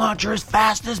rocket launcher as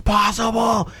fast as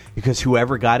possible, because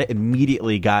whoever got it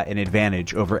immediately got an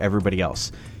advantage over everybody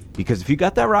else. Because if you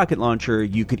got that rocket launcher,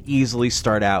 you could easily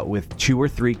start out with 2 or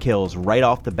 3 kills right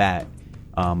off the bat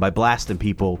by blasting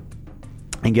people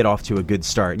and get off to a good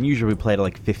start. And usually we played at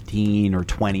like 15 or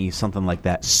 20, something like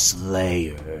that.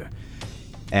 Slayer.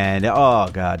 And, oh,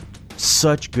 God,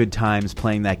 such good times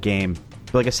playing that game.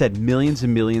 But like I said, millions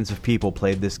and millions of people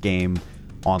played this game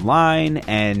online,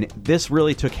 and this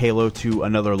really took Halo to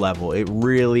another level. It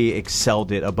really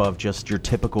excelled it above just your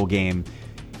typical game.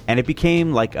 And it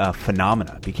became like a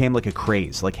phenomena. It became like a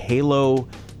craze. Like Halo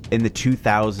in the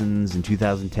 2000s and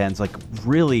 2010s, like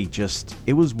really just,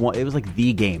 it was like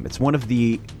the game. It's one of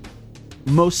the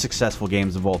most successful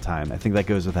games of all time. I think that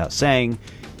goes without saying.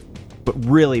 But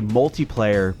really,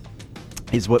 multiplayer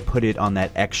is what put it on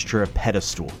that extra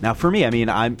pedestal. Now, for me,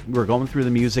 we're going through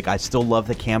the music. I still love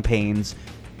the campaigns.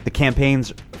 The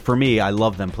campaigns, for me, I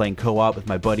love them. Playing co-op with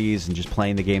my buddies and just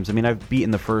playing the games. I've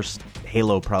beaten the first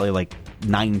Halo probably like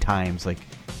 9 times,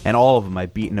 and all of them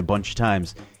I've beaten a bunch of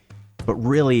times. But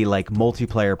really, like,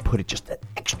 multiplayer put it just an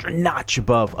extra notch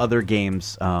above other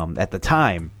games at the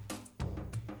time.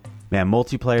 Man,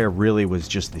 multiplayer really was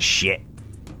just the shit.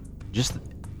 Just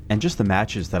the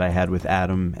matches that I had with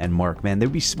Adam and Mark, man,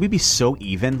 we'd be so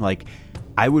even. Like,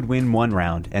 I would win one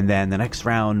round, and then the next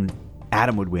round,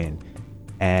 Adam would win.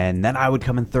 And then I would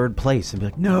come in third place and be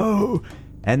like, no!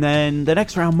 And then the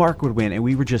next round, Mark would win, and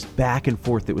we were just back and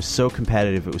forth. It was so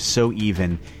competitive. It was so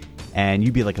even. and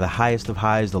you'd be like the highest of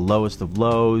highs, the lowest of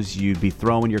lows. You'd be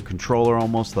throwing your controller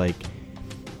almost like,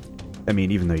 I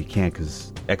mean, even though you can't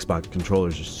because Xbox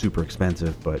controllers are super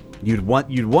expensive, but you'd want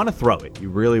to throw it. You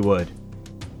really would.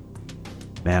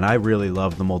 Man, I really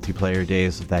loved the multiplayer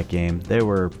days of that game. They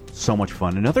were so much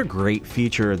fun. Another great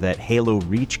feature that Halo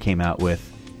Reach came out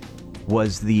with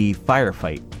was the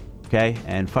firefight. Okay?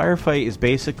 And firefight is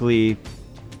basically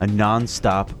a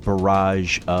non-stop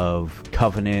barrage of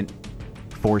Covenant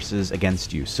forces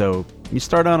against you. So you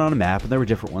start out on a map, and there were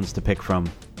different ones to pick from.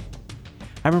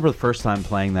 I remember the first time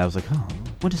playing that, I was like, oh,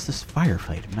 what is this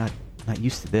firefight? I'm not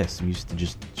used to this. I'm used to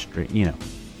just straight,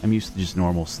 I'm used to just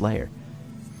normal Slayer.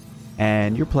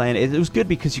 And you're playing, it was good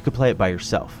because you could play it by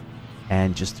yourself.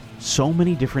 And just so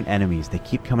many different enemies, they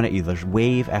keep coming at you. There's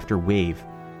wave after wave.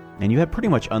 And you had pretty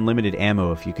much unlimited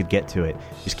ammo if you could get to it.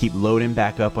 Just keep loading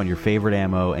back up on your favorite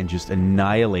ammo and just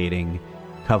annihilating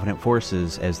Covenant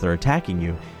forces as they're attacking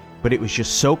you. But it was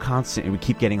just so constant, it would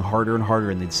keep getting harder and harder,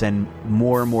 and they'd send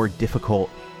more and more difficult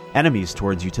enemies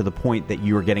towards you to the point that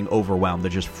you were getting overwhelmed.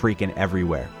 They're just freaking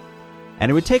everywhere.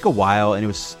 And it would take a while, and it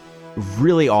was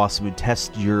really awesome. It would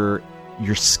test your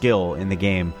skill in the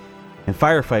game. And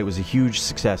Firefight was a huge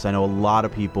success. I know a lot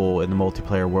of people in the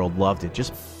multiplayer world loved it.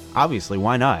 Just, obviously,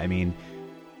 why not? I mean,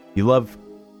 you love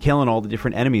killing all the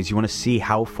different enemies. You want to see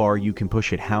how far you can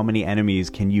push it. How many enemies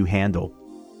can you handle?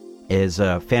 Is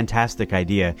a fantastic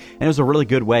idea. And it was a really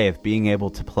good way of being able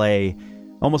to play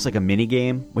almost like a mini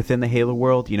game within the Halo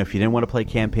world. You know, if you didn't want to play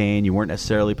campaign, you weren't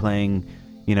necessarily playing,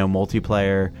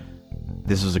 multiplayer,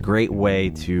 this was a great way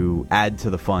to add to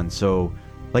the fun. So,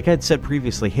 like I had said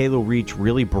previously, Halo Reach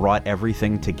really brought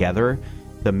everything together.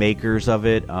 The makers of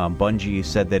it, Bungie,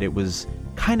 said that it was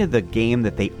kind of the game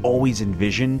that they always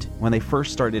envisioned when they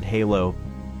first started Halo.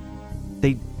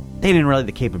 They didn't really have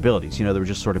the capabilities. They were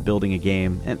just sort of building a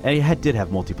game. And it did have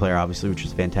multiplayer, obviously, which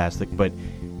was fantastic. But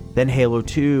then Halo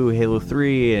 2, Halo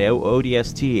 3, and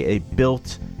ODST,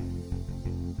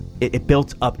 it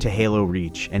built up to Halo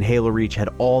Reach. And Halo Reach had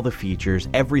all the features,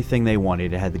 everything they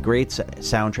wanted. It had the great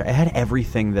soundtrack. It had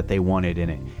everything that they wanted in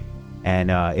it.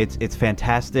 And it's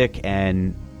fantastic,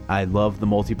 and I love the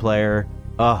multiplayer.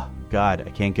 Oh, God, I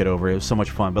can't get over it. It was so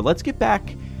much fun. But let's get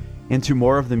back into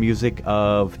more of the music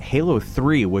of Halo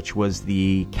 3, which was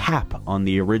the cap on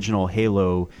the original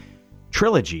Halo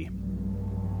trilogy.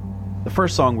 The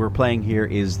first song we're playing here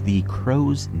is The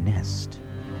Crow's Nest.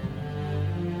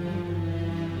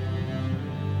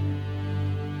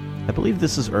 I believe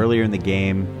this is earlier in the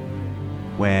game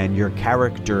when your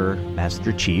character,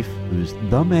 Master Chief, who's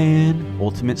the man,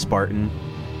 Ultimate Spartan,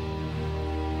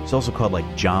 he's also called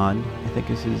like John, I think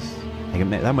is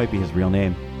that might be his real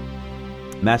name.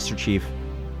 Master Chief,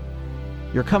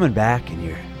 you're coming back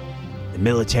and the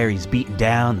military's beaten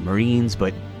down, the Marines,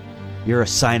 but you're a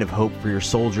sign of hope for your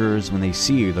soldiers. When they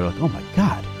see you, they're like, oh my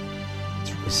God,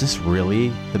 is this really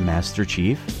the Master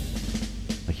Chief?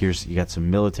 Like, you got some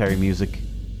military music.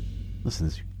 Listen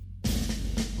to this.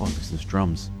 Oh, listen to these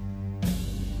drums.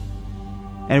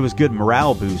 And it was good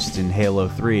morale boost in Halo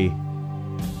 3.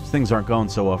 Things aren't going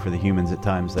so well for the humans at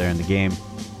times there in the game.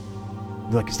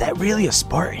 You're like, is that really a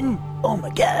Spartan? Oh my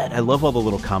God. I love all the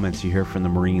little comments you hear from the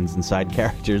Marines and side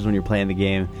characters when you're playing the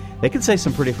game. They can say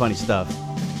some pretty funny stuff.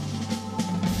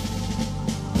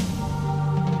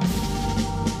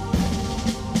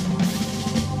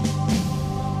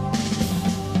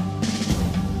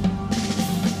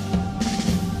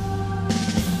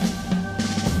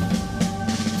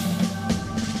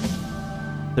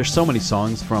 There's so many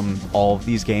songs from all of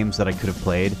these games that I could have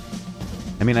played.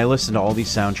 I mean, I listened to all these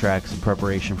soundtracks in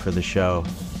preparation for the show,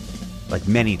 like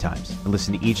many times. I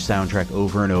listened to each soundtrack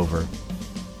over and over.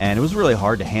 And it was really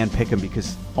hard to handpick them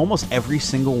because almost every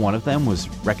single one of them was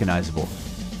recognizable.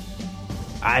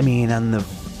 I mean, on the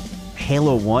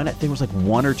Halo 1, I think it was like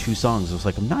one or two songs. I was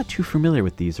like, I'm not too familiar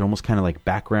with these. They're almost kind of like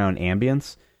background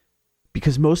ambience.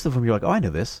 Because most of them, you're like, oh, I know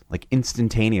this. Like,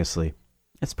 instantaneously.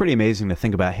 It's pretty amazing to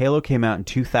think about. Halo came out in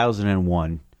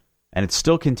 2001, and it's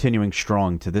still continuing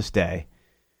strong to this day.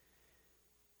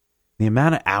 The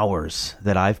amount of hours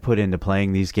that I've put into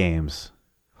playing these games,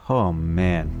 oh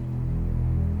man.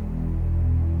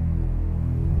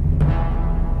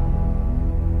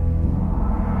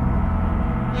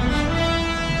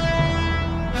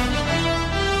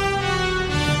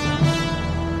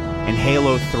 In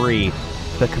Halo 3,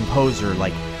 the composer,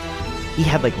 he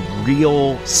had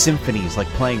real symphonies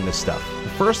playing this stuff. The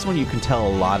first one, you can tell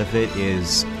a lot of it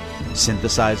is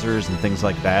synthesizers and things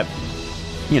like that.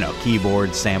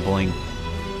 Keyboard, sampling.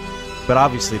 But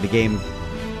obviously the game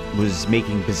was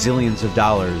making bazillions of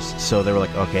dollars, so they were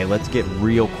like, okay, let's get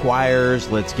real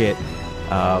choirs, let's get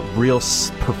real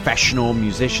professional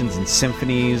musicians and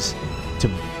symphonies to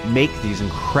make these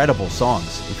incredible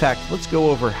songs. In fact, let's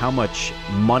go over how much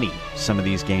money some of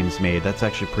these games made. That's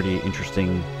actually pretty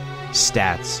interesting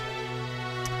stats.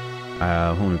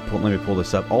 Let me pull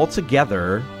this up.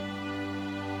 Altogether,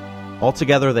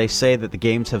 they say that the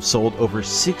games have sold over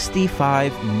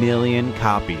 65 million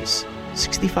copies.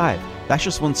 65. That's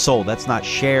just one sold. That's not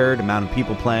shared amount of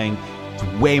people playing. It's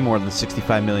way more than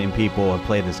 65 million people have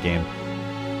played this game.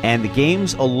 And the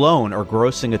games alone are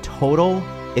grossing a total,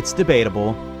 it's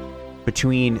debatable,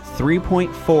 between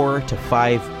 $3.4 to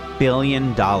 $5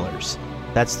 billion.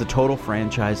 That's the total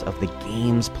franchise of the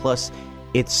games, plus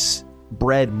it's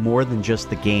bred more than just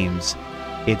the games.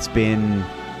 It's been,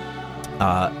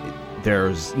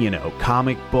 there's,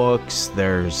 comic books,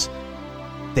 there's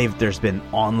been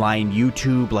online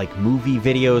YouTube, like movie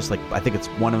videos, like I think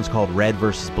one of them's called Red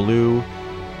versus Blue.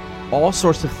 All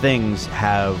sorts of things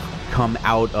have come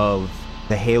out of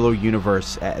the Halo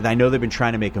universe. I know they've been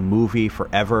trying to make a movie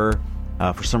forever.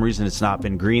 For some reason, it's not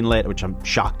been greenlit, which I'm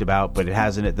shocked about, but it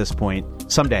hasn't at this point.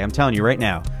 Someday, I'm telling you right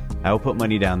now, I will put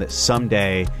money down that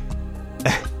someday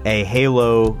a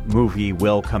Halo movie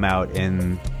will come out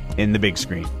in the big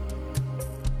screen.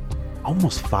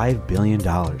 Almost $5 billion.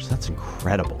 That's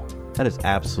incredible. That is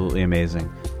absolutely amazing.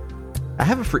 I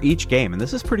have it for each game, and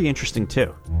this is pretty interesting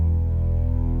too.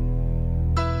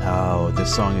 Oh,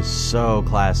 this song is so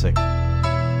classic. I'm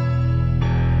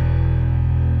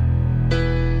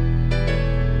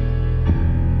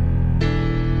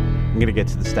going to get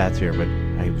to the stats here, but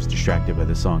I was distracted by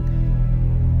this song.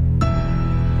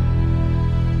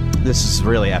 This is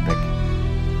really epic.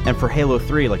 And for Halo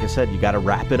 3, like I said, you got to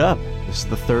wrap it up. This is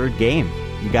the third game.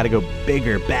 You got to go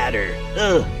bigger, badder,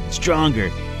 stronger.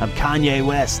 I'm Kanye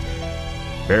West.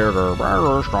 Bigger,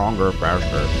 better, stronger,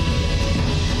 faster.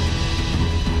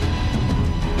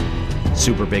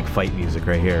 Super big fight music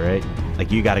right here, right?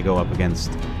 Like, you got to go up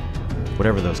against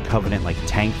whatever those Covenant, like,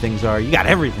 tank things are. You got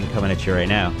everything coming at you right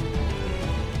now.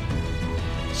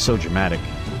 So dramatic.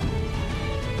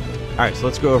 Alright, so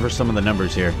let's go over some of the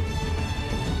numbers here.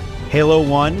 Halo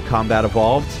 1, Combat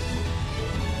Evolved,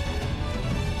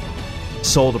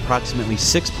 sold approximately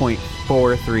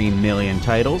 6.43 million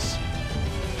titles.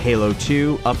 Halo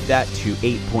 2 upped that to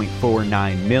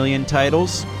 8.49 million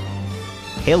titles.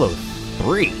 Halo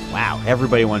 3, wow,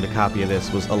 everybody wanted a copy of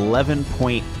this, was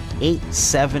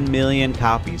 11.87 million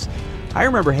copies. I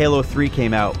remember Halo 3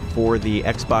 came out for the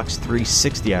Xbox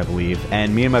 360, I believe,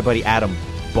 and me and my buddy Adam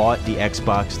bought the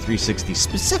Xbox 360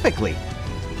 specifically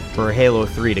for Halo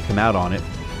 3 to come out on it.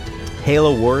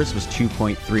 Halo Wars was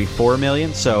 2.34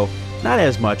 million, so not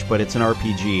as much, but it's an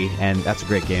RPG, and that's a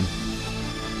great game.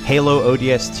 Halo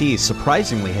ODST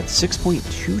surprisingly had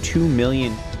 6.22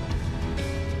 million.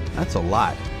 That's a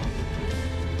lot.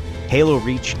 Halo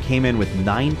Reach came in with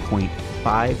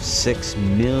 9.56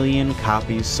 million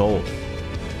copies sold.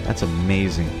 That's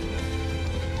amazing.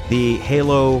 The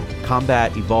Halo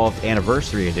Combat Evolved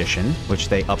Anniversary Edition, which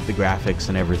they upped the graphics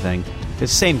and everything, it's the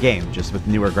same game, just with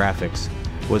newer graphics,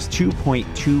 was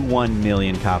 2.21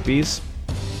 million copies.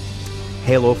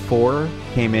 Halo 4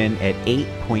 came in at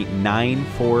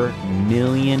 8.94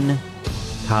 million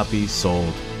copies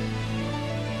sold.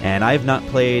 And I have not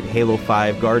played Halo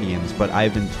 5 Guardians, but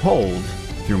I've been told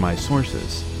through my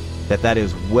sources that that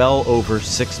is well over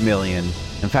 6 million.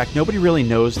 In fact, nobody really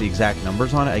knows the exact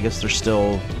numbers on it. I guess they're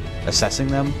still assessing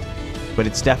them, but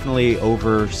it's definitely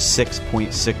over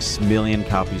 6.6 million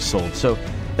copies sold. So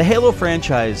the Halo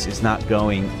franchise is not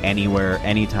going anywhere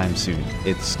anytime soon.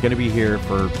 It's going to be here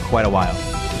for quite a while.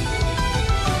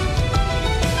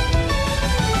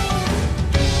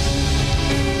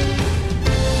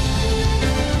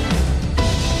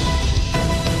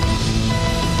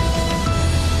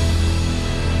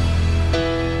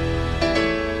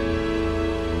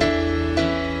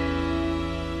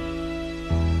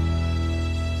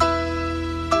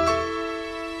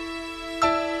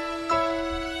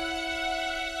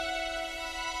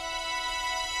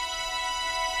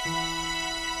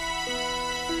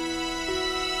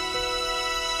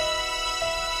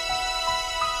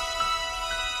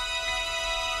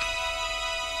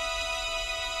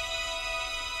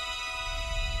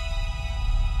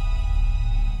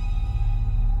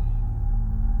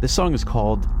 This song is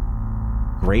called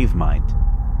Gravemind.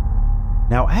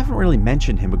 Now, I haven't really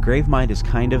mentioned him, but Gravemind is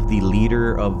kind of the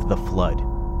leader of the Flood.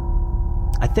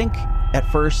 I think at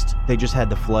first they just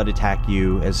had the Flood attack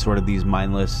you as sort of these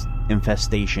mindless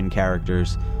infestation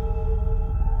characters,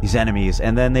 these enemies,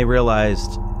 and then they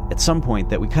realized at some point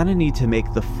that we kind of need to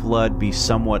make the Flood be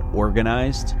somewhat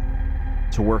organized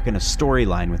to work in a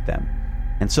storyline with them.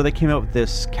 And so they came up with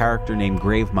this character named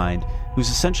Gravemind, who's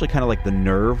essentially kind of like the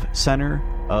nerve center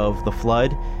of the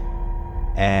Flood.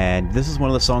 And this is one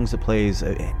of the songs that plays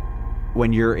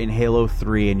when you're in Halo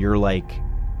 3 and you're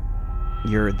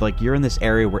in this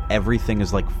area where everything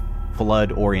is like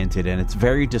Flood oriented, and it's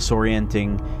very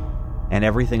disorienting, and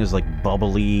everything is like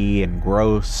bubbly and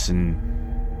gross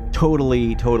and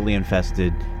totally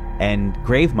infested. And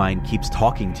Gravemind keeps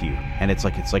talking to you, and it's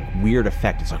like weird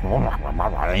effect. It's like,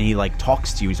 and he like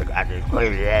talks to you. He's like,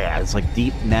 it's like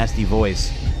deep, nasty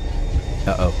voice.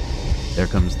 Uh-oh. There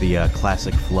comes the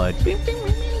classic Flood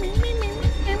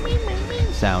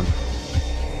sound.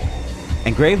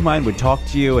 And Gravemind would talk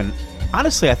to you, and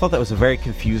honestly, I thought that was a very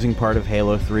confusing part of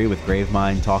Halo 3 with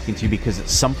Gravemind talking to you, because at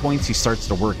some points he starts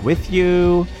to work with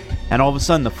you, and all of a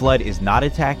sudden the Flood is not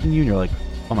attacking you, and you're like,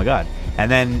 oh my god. And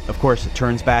then, of course, it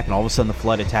turns back, and all of a sudden the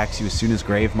Flood attacks you as soon as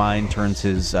Gravemind turns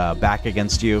his back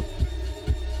against you.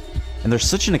 And there's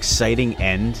such an exciting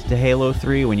end to Halo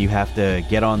 3 when you have to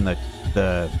get on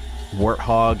the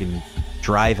Warthog and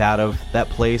drive out of that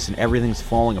place, and everything's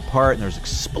falling apart, and there's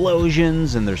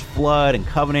explosions, and there's Flood and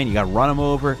Covenant, you gotta run them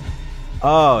over.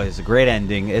 Oh, it's a great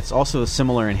ending. It's also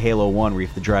similar in Halo 1, where you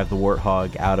have to drive the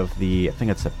Warthog out of the, I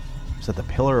think is that the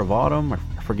Pillar of Autumn?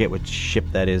 I forget which ship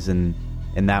that is in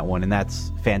that one, and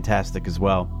that's fantastic as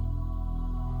well.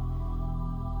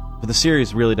 But the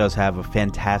series really does have a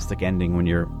fantastic ending when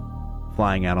you're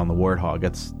flying out on the Warthog.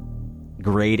 That's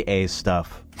grade A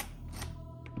stuff.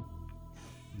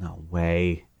 No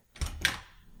way.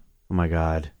 Oh my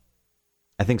god.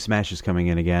 I think Smash is coming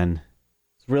in again.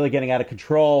 It's really getting out of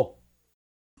control.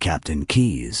 Captain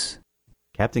Keyes.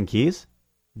 Captain Keyes?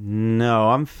 No,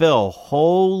 I'm Phil.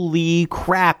 Holy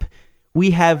crap.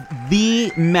 We have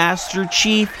the Master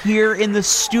Chief here in the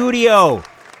studio.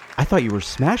 I thought you were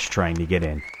Smash trying to get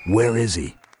in. Where is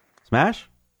he? Smash?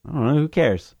 I don't know. Who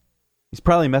cares? He's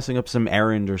probably messing up some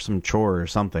errand or some chore or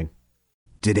something.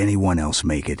 Did anyone else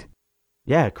make it?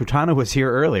 Yeah, Cortana was here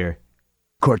earlier.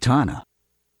 Cortana?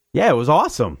 Yeah, it was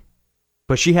awesome.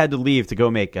 But she had to leave to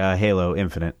go make Halo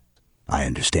Infinite. I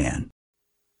understand.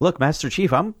 Look, Master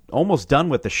Chief, I'm almost done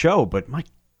with the show, but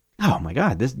oh my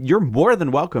god, you're more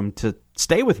than welcome to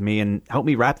stay with me and help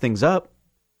me wrap things up.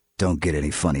 Don't get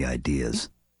any funny ideas.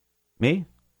 Me?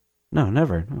 No,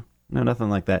 never. No, nothing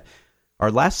like that.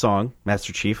 Our last song,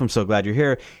 Master Chief, I'm so glad you're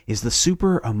here, is the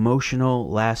super emotional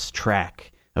last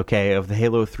track, okay, of the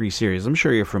Halo 3 series. I'm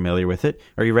sure you're familiar with it.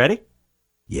 Are you ready?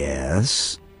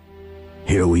 Yes.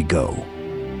 Here we go.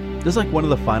 This is like one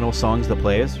of the final songs that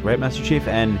plays, right, Master Chief?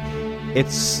 And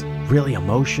it's really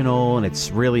emotional, and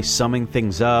it's really summing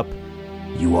things up.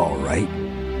 You all right?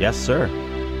 Yes, sir.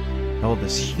 Oh,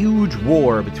 this huge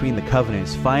war between the Covenant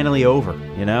is finally over,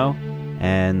 you know?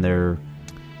 And they're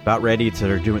about ready to,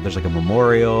 there's like a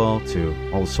memorial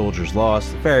to all the soldiers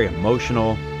lost. Very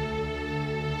emotional.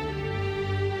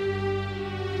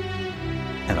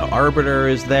 And the Arbiter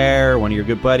is there, one of your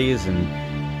good buddies, and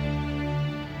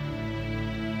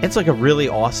it's like a really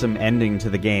awesome ending to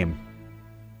the game.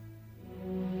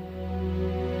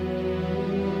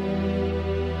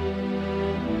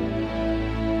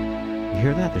 You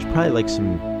hear that? There's probably like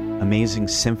some amazing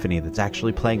symphony that's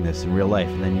actually playing this in real life,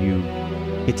 and then you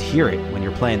get to hear it when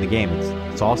you're playing the game.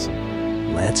 It's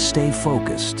awesome. Let's stay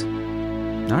focused.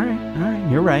 All right.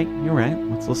 You're right.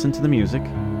 Let's listen to the music.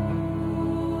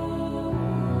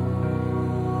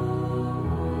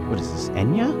 What is this,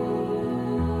 Enya?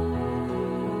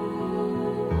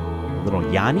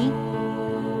 Little Yanni?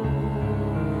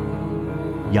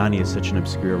 Yanni is such an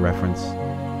obscure reference.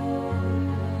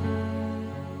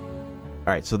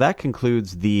 Alright, so that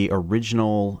concludes the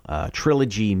original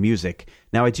trilogy music.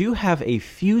 Now, I do have a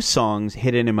few songs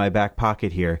hidden in my back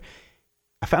pocket here.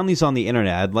 I found these on the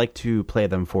internet. I'd like to play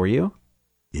them for you.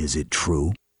 Is it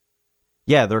true?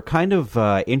 Yeah, they're kind of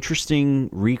interesting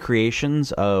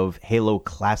recreations of Halo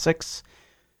classics.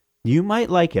 You might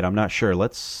like it, I'm not sure.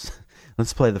 Let's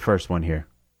play the first one here.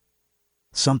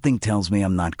 Something tells me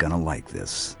I'm not gonna like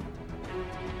this.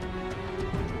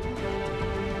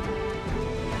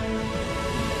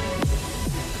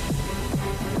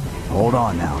 Hold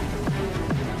on now.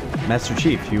 Master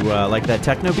Chief, you like that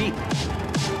techno beat?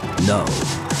 No.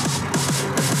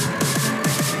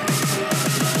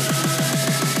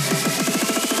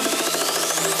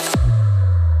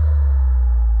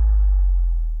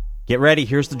 Get ready,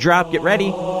 here's the drop, get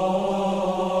ready.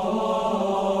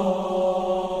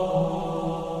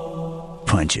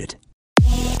 Punch it.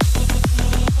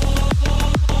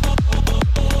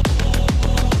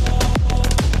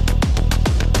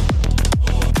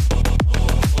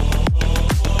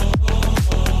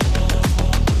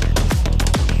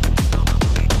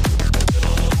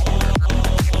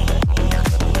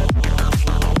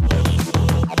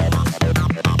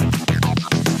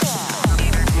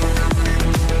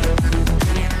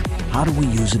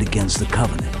 use it against the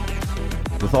Covenant.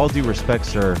 With all due respect,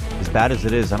 sir, as bad as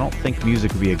it is, I don't think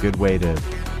music would be a good way to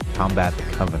combat the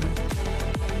Covenant.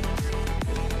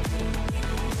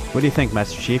 What do you think,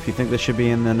 Master Chief? You think this should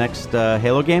be in the next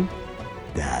Halo game?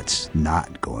 That's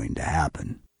not going to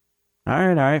happen.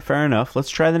 All right, fair enough.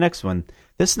 Let's try the next one.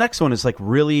 This next one is like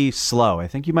really slow. I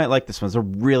think you might like this one. It's a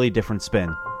really different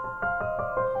spin.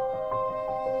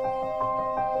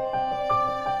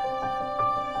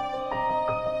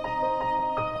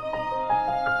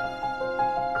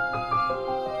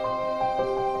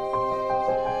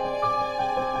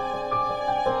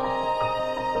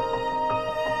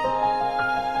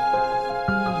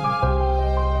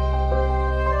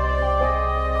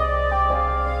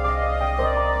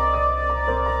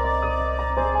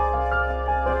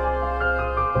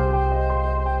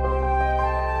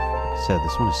 Said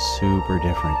this one is super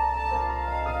different.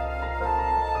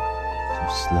 So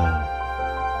slow.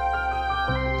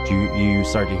 You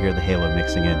start to hear the Halo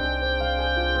mixing in.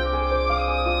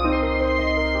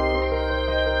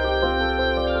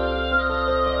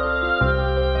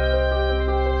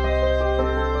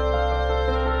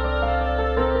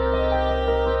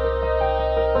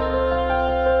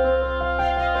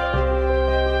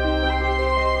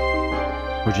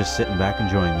 We're just sitting back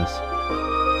enjoying this.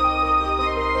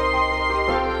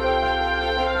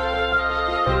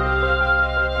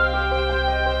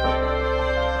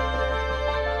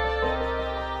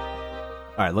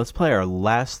 All right, let's play our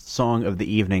last song of the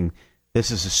evening. This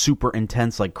is a super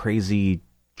intense, like crazy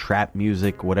trap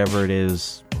music, whatever it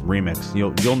is, remix.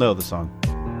 You'll know the song.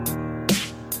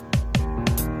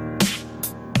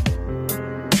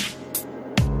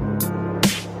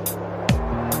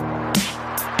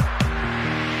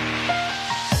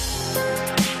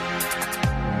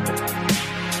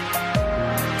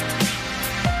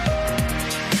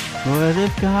 What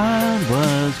if God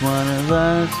was one of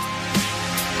us?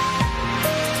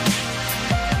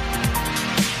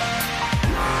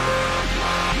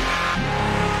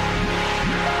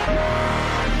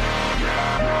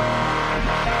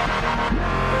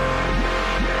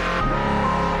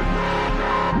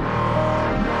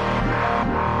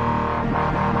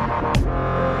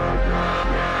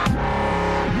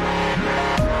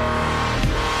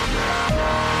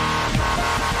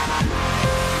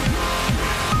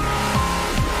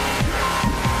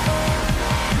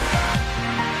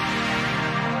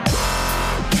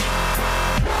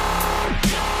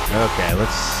 Okay,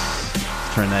 let's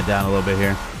turn that down a little bit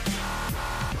here.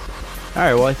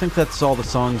 Alright, well, I think that's all the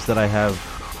songs that I have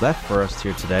left for us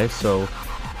here today, so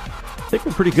I think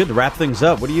we're pretty good to wrap things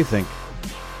up. What do you think?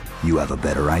 You have a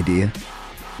better idea?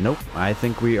 Nope, I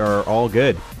think we are all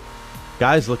good.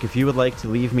 Guys, look, if you would like to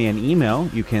leave me an email,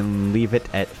 you can leave it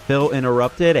at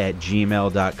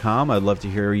philinterrupted@gmail.com. I'd love to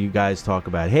hear you guys talk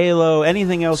about Halo,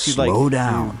 anything else you'd like. Slow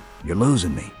down. You're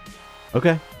losing me.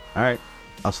 Okay, alright,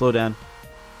 I'll slow down.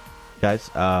 Guys,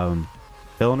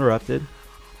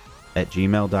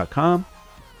 philinterrupted@gmail.com.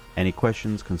 Any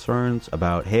questions, concerns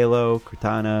about Halo,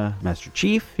 Cortana, Master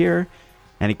Chief here?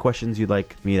 Any questions you'd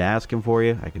like me to ask him for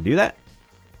you? I can do that.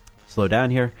 Slow down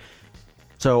here.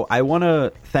 So I want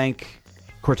to thank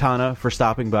Cortana for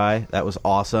stopping by. That was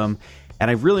awesome. And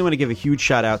I really want to give a huge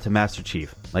shout out to Master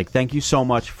Chief. Like, thank you so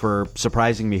much for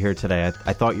surprising me here today.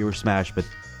 I thought you were smashed, but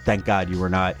thank God you were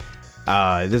not.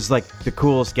 This is like the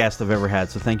coolest guest I've ever had,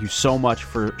 so thank you so much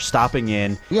for stopping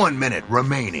in. 1 minute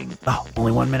remaining. Oh,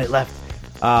 only 1 minute left.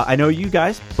 I know you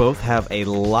guys both have a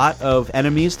lot of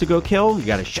enemies to go kill. You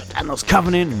gotta shut down those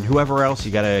Covenant and whoever else.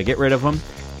 You gotta get rid of them.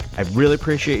 I really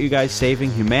appreciate you guys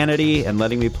saving humanity and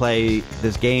letting me play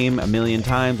this game a million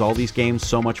times. All these games,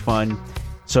 so much fun.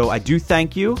 So I do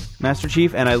thank you, Master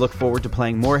Chief, and I look forward to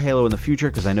playing more Halo in the future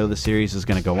because I know the series is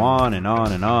gonna go on and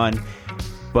on and on.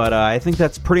 But I think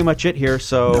that's pretty much it here,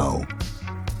 so... No,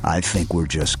 I think we're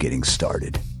just getting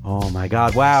started. Oh my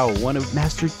god, wow, one of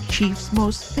Master Chief's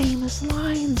most famous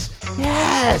lines.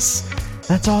 Yes!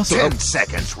 That's awesome. 10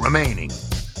 seconds remaining.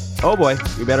 Oh boy,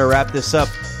 we better wrap this up.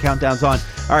 Countdown's on.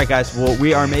 Alright guys, well,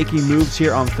 we are making moves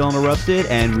here on Philinterrupted,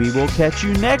 and we will catch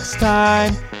you next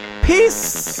time.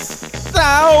 Peace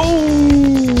out!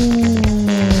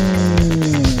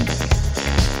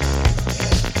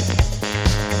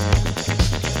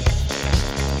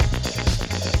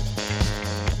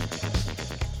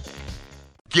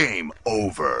 Game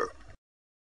over.